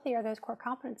 how healthy are those core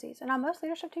competencies? And on most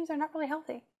leadership teams, they're not really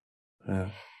healthy.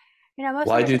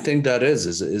 Why do you think that is?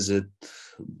 Is it,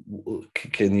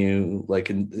 can you,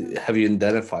 have you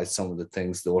identified some of the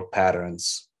things or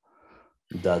patterns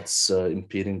that's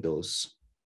impeding those?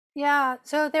 Yeah,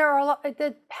 so there are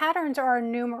the patterns are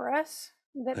numerous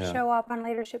that show up on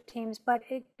leadership teams, but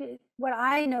what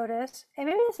I notice, and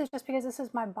maybe this is just because this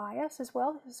is my bias as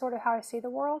well, this is sort of how I see the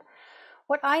world.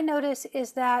 What I notice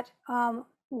is that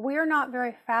we're not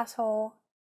very facile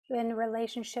in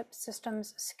relationship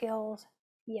systems skills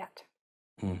yet.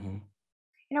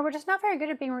 We're just not very good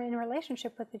at being in a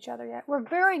relationship with each other yet. We're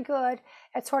very good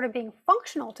at sort of being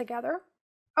functional together.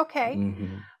 Okay,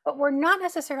 but we're not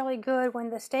necessarily good when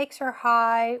the stakes are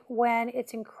high, when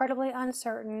it's incredibly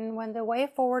uncertain, when the way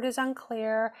forward is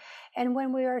unclear, and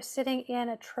when we are sitting in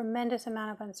a tremendous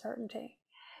amount of uncertainty.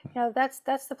 That's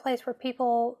the place where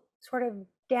people sort of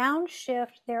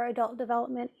downshift their adult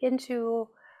development into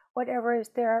whatever is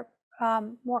their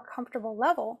more comfortable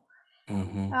level.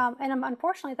 And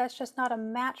unfortunately, that's just not a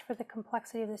match for the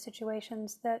complexity of the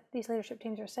situations that these leadership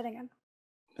teams are sitting in.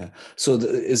 So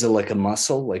is it like a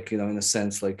muscle, in a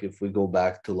sense, like if we go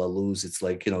back to Laloux's, it's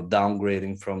like,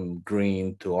 downgrading from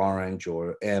green to orange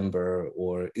or amber,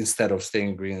 or instead of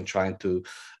staying green and trying to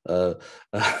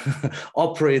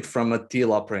operate from a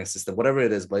teal operating system, whatever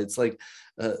it is. But it's like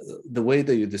the way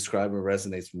that you describe it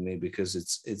resonates with me, because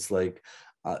it's like,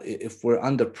 if we're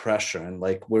under pressure and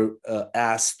we're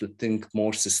asked to think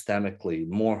more systemically,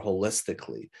 more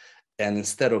holistically, and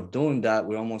instead of doing that,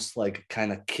 we almost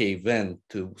kind of cave in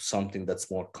to something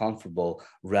that's more comfortable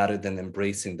rather than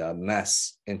embracing that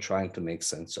mess and trying to make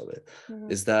sense of it.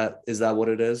 Is that what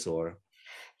it is, or?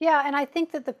 Yeah, and I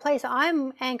think that the place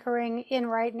I'm anchoring in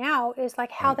right now is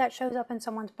how that shows up in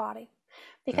someone's body,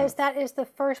 because that is the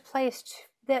first place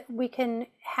that we can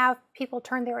have people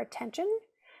turn their attention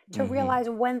to realize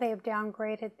when they've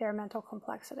downgraded their mental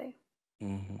complexity,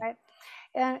 right?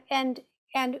 And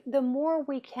and the more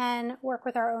we can work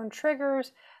with our own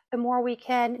triggers, the more we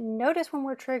can notice when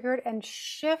we're triggered and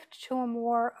shift to a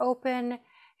more open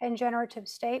and generative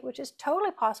state, which is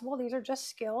totally possible. These are just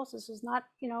skills. This is not,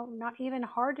 not even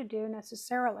hard to do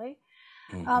necessarily.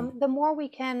 The more we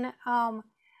can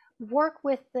work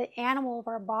with the animal of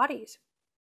our bodies,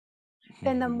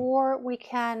 then the more we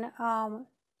can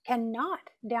not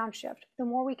downshift, the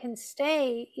more we can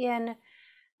stay in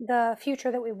the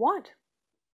future that we want.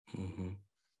 And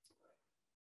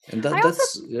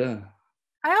that's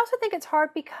I also think it's hard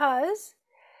because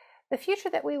the future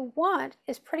that we want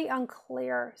is pretty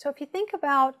unclear. So if you think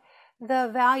about the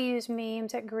values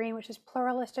memes at Green, which is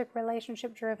pluralistic,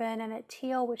 relationship driven, and at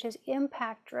Teal, which is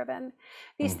impact driven,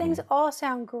 these things all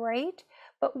sound great,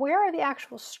 but where are the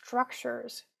actual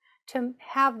structures to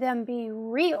have them be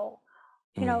real?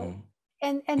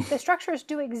 And the structures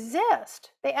do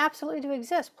exist. They absolutely do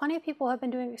exist. Plenty of people have been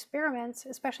doing experiments,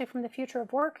 especially from the future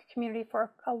of work community,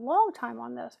 for a long time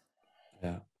on this.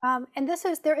 Yeah. And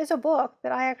there is a book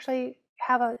that I actually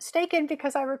have a stake in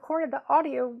because I recorded the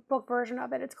audio book version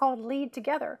of it. It's called Lead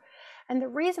Together. And the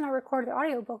reason I recorded the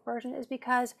audio book version is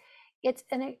because it's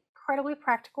an incredibly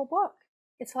practical book.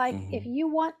 It's like, if you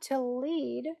want to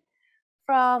lead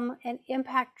from an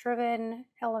impact-driven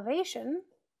elevation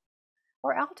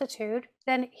or altitude,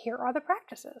 then here are the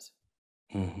practices.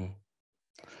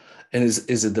 And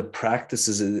is it the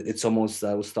practices? It's almost,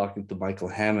 I was talking to Michael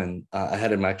Hammond. I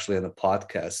had him actually on the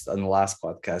last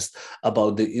podcast,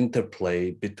 about the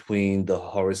interplay between the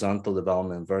horizontal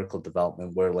development and vertical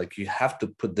development, where like you have to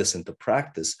put this into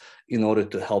practice in order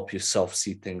to help yourself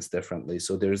see things differently.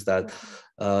 So there's that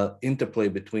interplay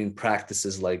between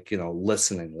practices like,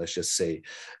 listening, let's just say,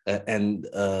 and,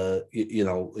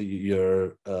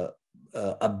 your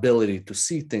ability to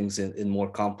see things in more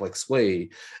complex way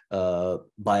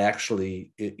by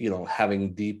actually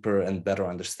having deeper and better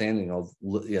understanding of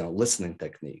listening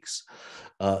techniques.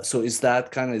 So is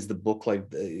the book like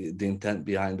the intent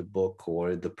behind the book,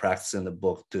 or the practice in the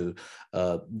book to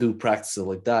do practices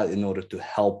like that in order to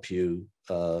help you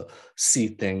see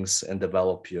things and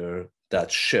develop that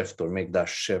shift, or make that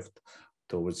shift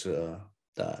towards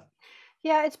that?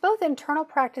 Yeah, it's both internal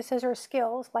practices or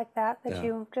skills like that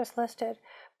you just listed,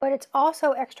 but it's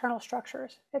also external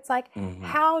structures. It's like,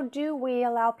 how do we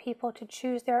allow people to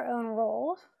choose their own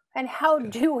roles, and how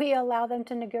do we allow them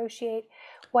to negotiate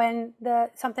when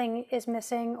something is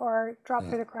missing or drop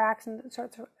through the cracks, and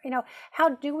sorts of, how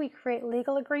do we create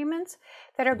legal agreements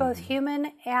that are both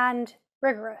human and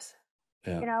rigorous?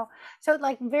 So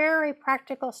like very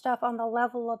practical stuff on the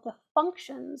level of the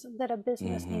functions that a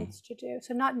business needs to do.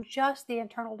 So not just the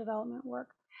internal development work.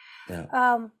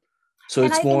 So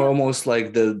it's more almost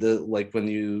like the like when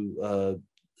you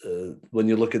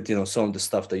look at some of the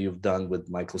stuff that you've done with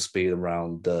Michael Spade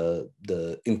around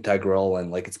the integral,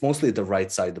 and like it's mostly the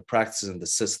right side, the practices and the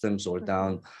systems, or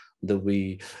down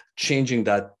we changing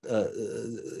that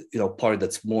part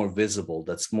that's more visible,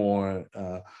 that's more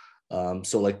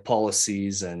so like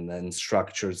policies and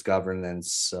structures,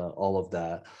 governance, all of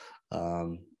that.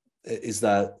 Is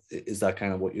that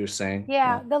kind of what you're saying?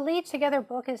 Yeah, the Lead Together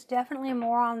book is definitely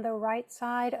more on the right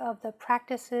side of the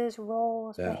practices,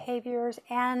 roles, behaviors,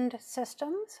 and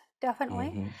systems,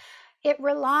 definitely. It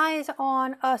relies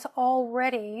on us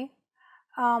already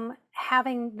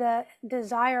having the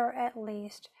desire, at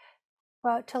least,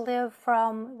 to live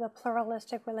from the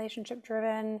pluralistic,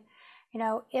 relationship-driven,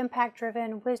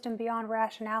 impact-driven, wisdom beyond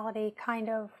rationality kind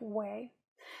of way.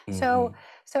 So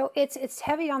it's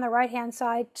heavy on the right-hand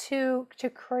side to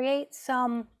create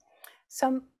some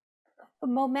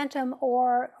momentum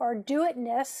or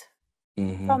do-itness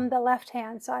from the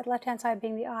left-hand side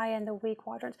being the I and the we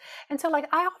quadrants. And so like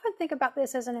I often think about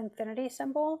this as an infinity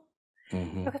symbol,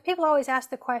 because people always ask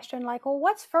the question like, well,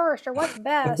 what's first or what's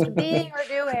best, being or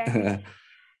doing?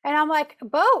 And I'm like,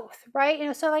 both,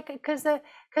 right? So like, because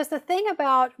the thing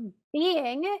about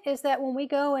being is that when we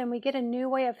go and we get a new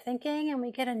way of thinking and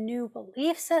we get a new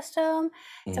belief system,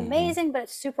 it's amazing, but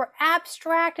it's super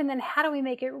abstract. And then how do we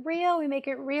make it real? We make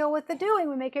it real with the doing.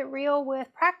 We make it real with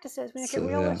practices. We make it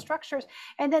real with structures.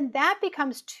 And then that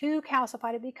becomes too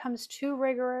calcified. It becomes too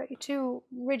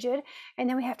rigid. And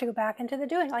then we have to go back into the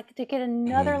doing, like to get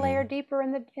another layer deeper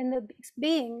in the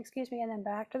being, and then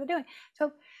back to the doing.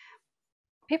 So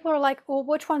people are like, well,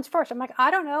 which one's first? I'm like, I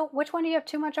don't know. Which one do you have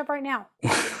too much of right now?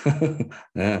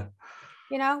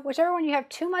 Whichever one you have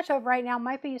too much of right now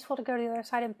might be useful to go to the other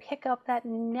side and pick up that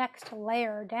next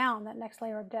layer down, that next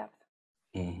layer of depth.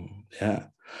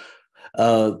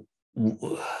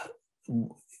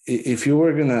 if you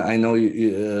were gonna, I know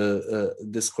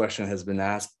this question has been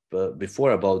asked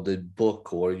before about the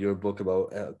book or your book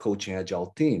about coaching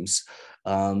agile teams.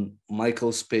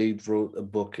 Michael Spade wrote a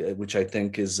book which I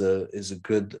think is a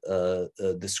good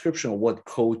description of what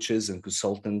coaches and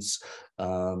consultants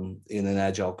in an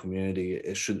agile community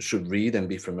should read and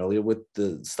be familiar with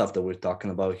the stuff that we're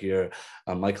talking about here.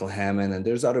 Michael Hammond, and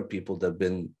there's other people that have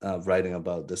been writing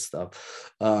about this stuff.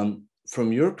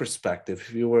 From your perspective,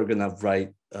 if you were going to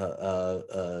write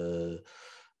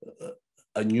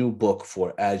a new book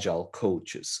for agile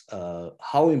coaches,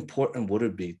 how important would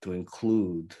it be to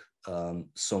include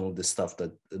some of the stuff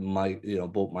that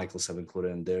both Michaels have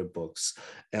included in their books,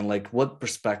 and like what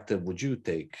perspective would you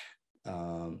take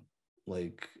on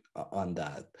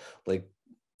that? Like,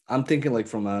 I'm thinking like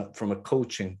from a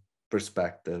coaching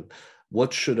perspective,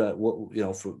 what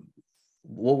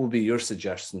would be your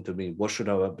suggestion to me? What should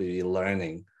I be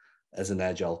learning as an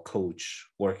agile coach,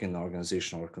 working in an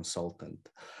organization or consultant?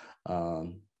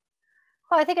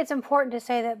 Well, I think it's important to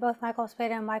say that both Michael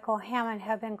Spade and Michael Hammond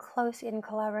have been close-in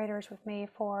collaborators with me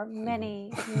for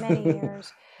many, many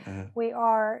years. We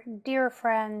are dear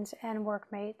friends and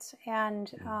workmates,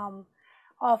 and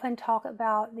often talk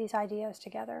about these ideas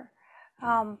together.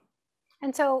 And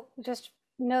so just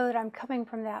know that I'm coming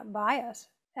from that bias.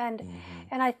 And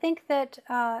I think that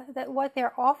that what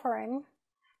they're offering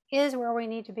is where we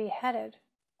need to be headed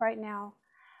right now.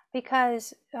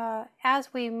 Because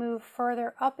as we move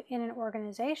further up in an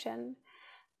organization,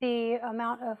 the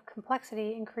amount of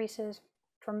complexity increases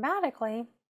dramatically,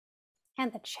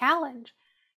 and the challenge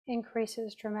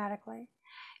increases dramatically.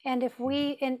 And if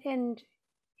we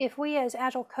if we as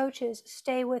agile coaches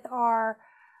stay with our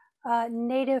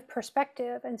native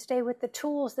perspective and stay with the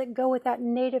tools that go with that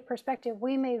native perspective,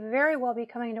 we may very well be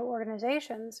coming into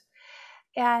organizations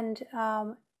and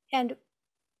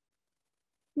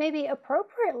maybe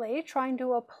appropriately trying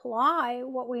to apply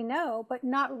what we know, but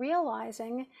not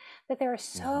realizing that there are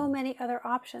so many other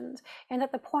options, and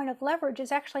that the point of leverage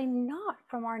is actually not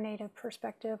from our native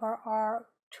perspective or our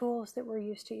tools that we're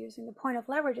used to using. The point of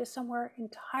leverage is somewhere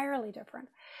entirely different.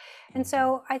 And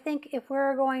so I think if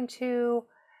we're going to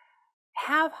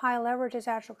have high leverage as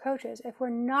agile coaches, if we're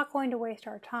not going to waste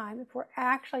our time, if we're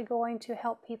actually going to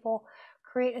help people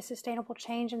create a sustainable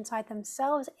change inside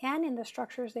themselves and in the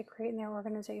structures they create in their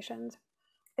organizations,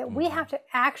 that we have to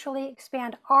actually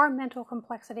expand our mental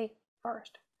complexity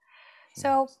first.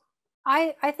 So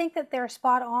I think that they're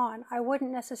spot on. I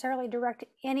wouldn't necessarily direct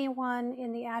anyone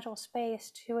in the agile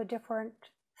space to a different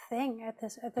thing at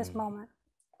this moment.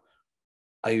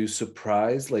 Are you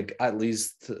surprised, like, at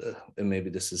least, and maybe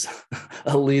this is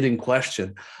a leading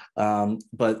question,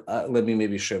 but let me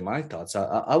maybe share my thoughts.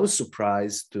 I was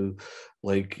surprised to,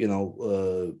 like,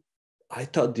 I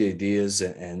thought the ideas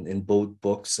and in both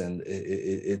books, and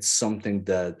it's something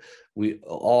that we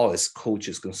all as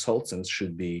coaches, consultants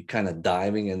should be kind of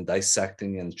diving and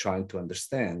dissecting and trying to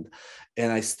understand.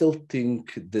 And I still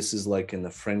think this is like in the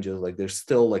fringes, like there's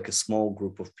still like a small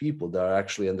group of people that are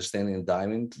actually understanding and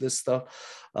diving into this stuff.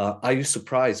 Are you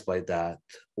surprised by that,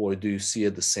 or do you see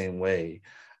it the same way?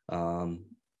 No,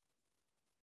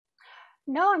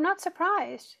 I'm not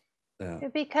surprised. Yeah.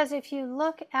 Because if you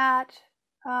look at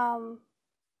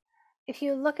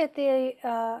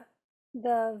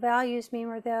the values meme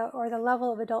or the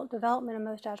level of adult development in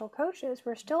most agile coaches,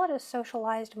 we're still at a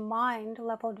socialized mind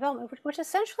level of development, which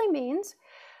essentially means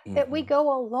that we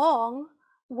go along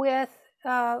with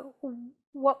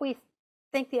what we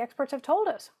think the experts have told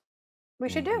us we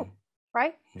should do,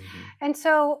 right? And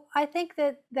so I think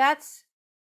that's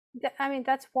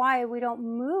why we don't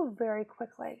move very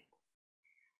quickly,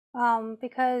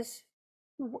 because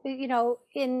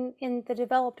in the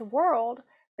developed world,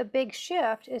 the big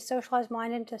shift is socialized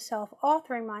mind into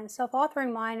self-authoring mind.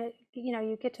 Self-authoring mind,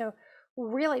 you get to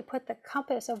really put the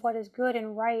compass of what is good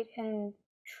and right and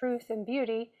truth and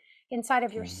beauty inside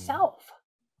of yourself.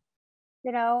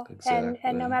 Exactly.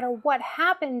 And no matter what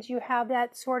happens, you have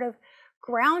that sort of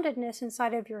groundedness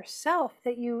inside of yourself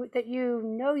that you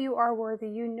know you are worthy,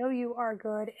 you are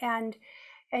good, and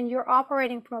you're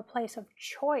operating from a place of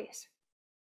choice.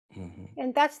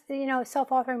 And that's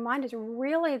self-authoring mind is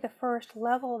really the first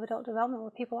level of adult development, where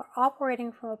people are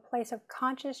operating from a place of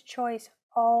conscious choice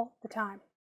all the time.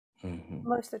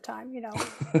 Most of the time,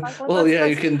 Well,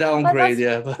 you can downgrade,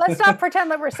 let's not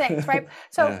pretend that we're saints, right?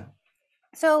 So,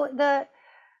 so the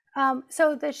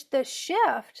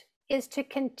shift is to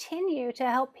continue to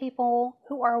help people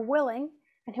who are willing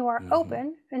and who are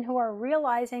open and who are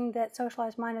realizing that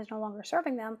socialized mind is no longer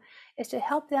serving them, is to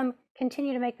help them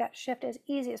continue to make that shift as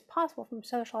easy as possible from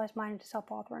socialized mind into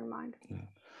self-authoring mind.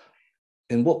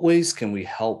 in what ways can we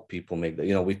help people make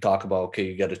that? We talk about, okay,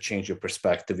 you got to change your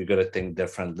perspective, you got to think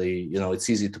differently. It's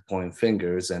easy to point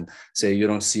fingers and say you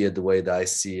don't see it the way that I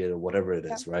see it, or whatever it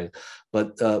is, right?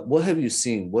 But what have you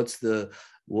seen? What's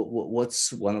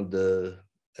one of the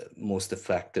most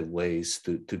effective ways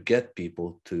to get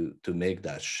people to make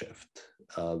that shift?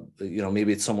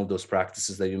 Maybe it's some of those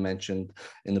practices that you mentioned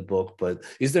in the book, but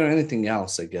is there anything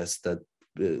else, I guess, that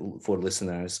for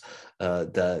listeners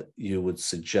that you would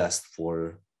suggest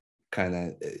for kind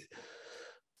of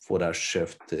for that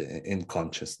shift in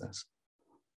consciousness?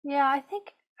 Yeah, I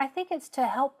think it's to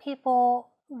help people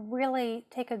really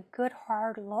take a good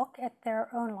hard look at their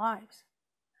own lives,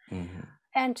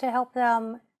 and to help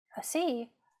them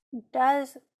see,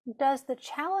 does the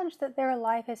challenge that their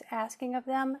life is asking of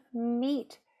them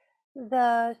meet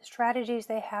the strategies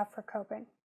they have for coping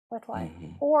with life,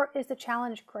 or is the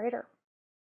challenge greater?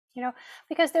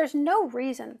 Because there's no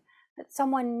reason that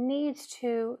someone needs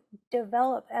to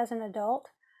develop as an adult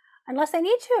unless they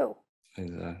need to.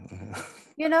 Exactly.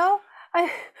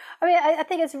 I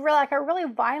think it's like a really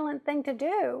violent thing to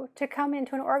do, to come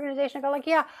into an organization and go like,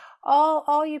 yeah,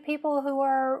 all you people who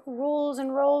are rules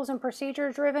and roles and procedure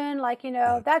driven, like,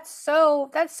 that's so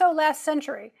last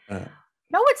century.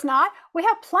 No, it's not. We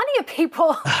have plenty of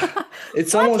people.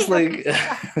 It's almost like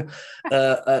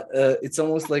it's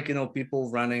almost like people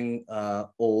running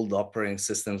old operating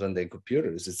systems on their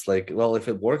computers. It's like, well, if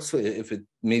it works, if it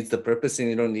meets the purpose, and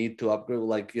you don't need to upgrade,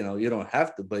 like you don't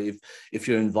have to. But if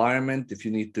your environment, if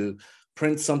you need to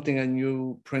print something, a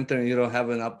new printer, and you don't have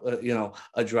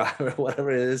a driver,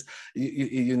 whatever it is,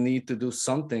 you need to do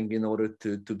something in order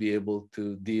to be able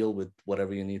to deal with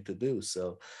whatever you need to do.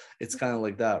 So it's kind of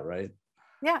like that, right?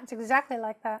 Yeah, it's exactly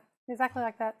like that. Exactly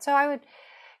like that. So I would,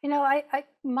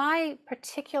 my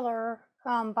particular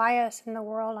bias in the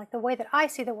world, like the way that I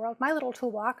see the world, my little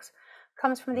toolbox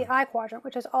comes from the I quadrant,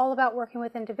 which is all about working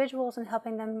with individuals and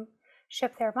helping them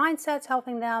shift their mindsets,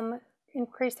 helping them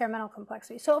increase their mental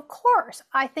complexity. So of course,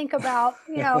 I think about,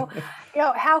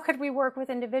 how could we work with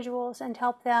individuals and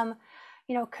help them,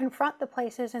 confront the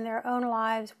places in their own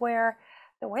lives where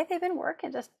the way they've been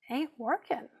working just ain't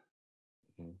working.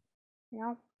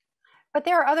 But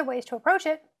there are other ways to approach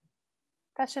it.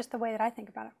 That's just the way that I think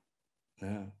about it.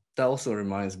 Yeah, that also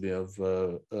reminds me of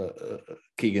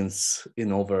Keegan's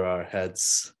 "In Over Our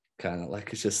Heads," kind of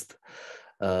like it's just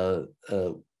our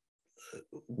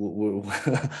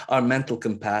mental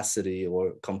capacity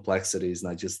or complexity is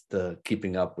not just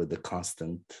keeping up with the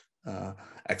constant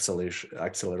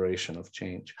acceleration of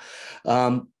change.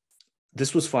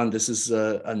 This was fun. This is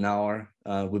an hour.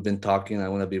 We've been talking. I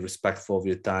want to be respectful of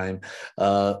your time.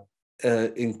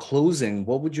 In closing,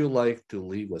 what would you like to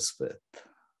leave us with?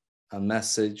 A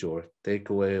message or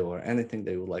takeaway or anything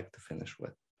they would like to finish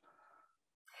with?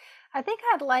 I think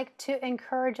I'd like to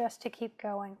encourage us to keep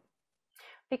going,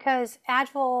 because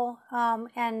Agile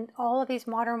and all of these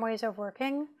modern ways of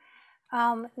working,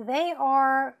 they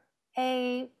are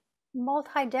a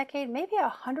multi-decade, maybe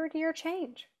 100-year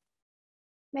change.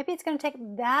 Maybe it's going to take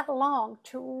that long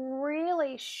to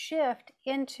really shift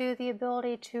into the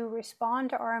ability to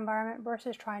respond to our environment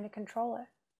versus trying to control it.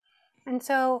 And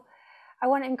so I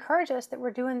want to encourage us that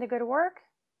we're doing the good work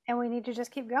and we need to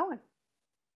just keep going.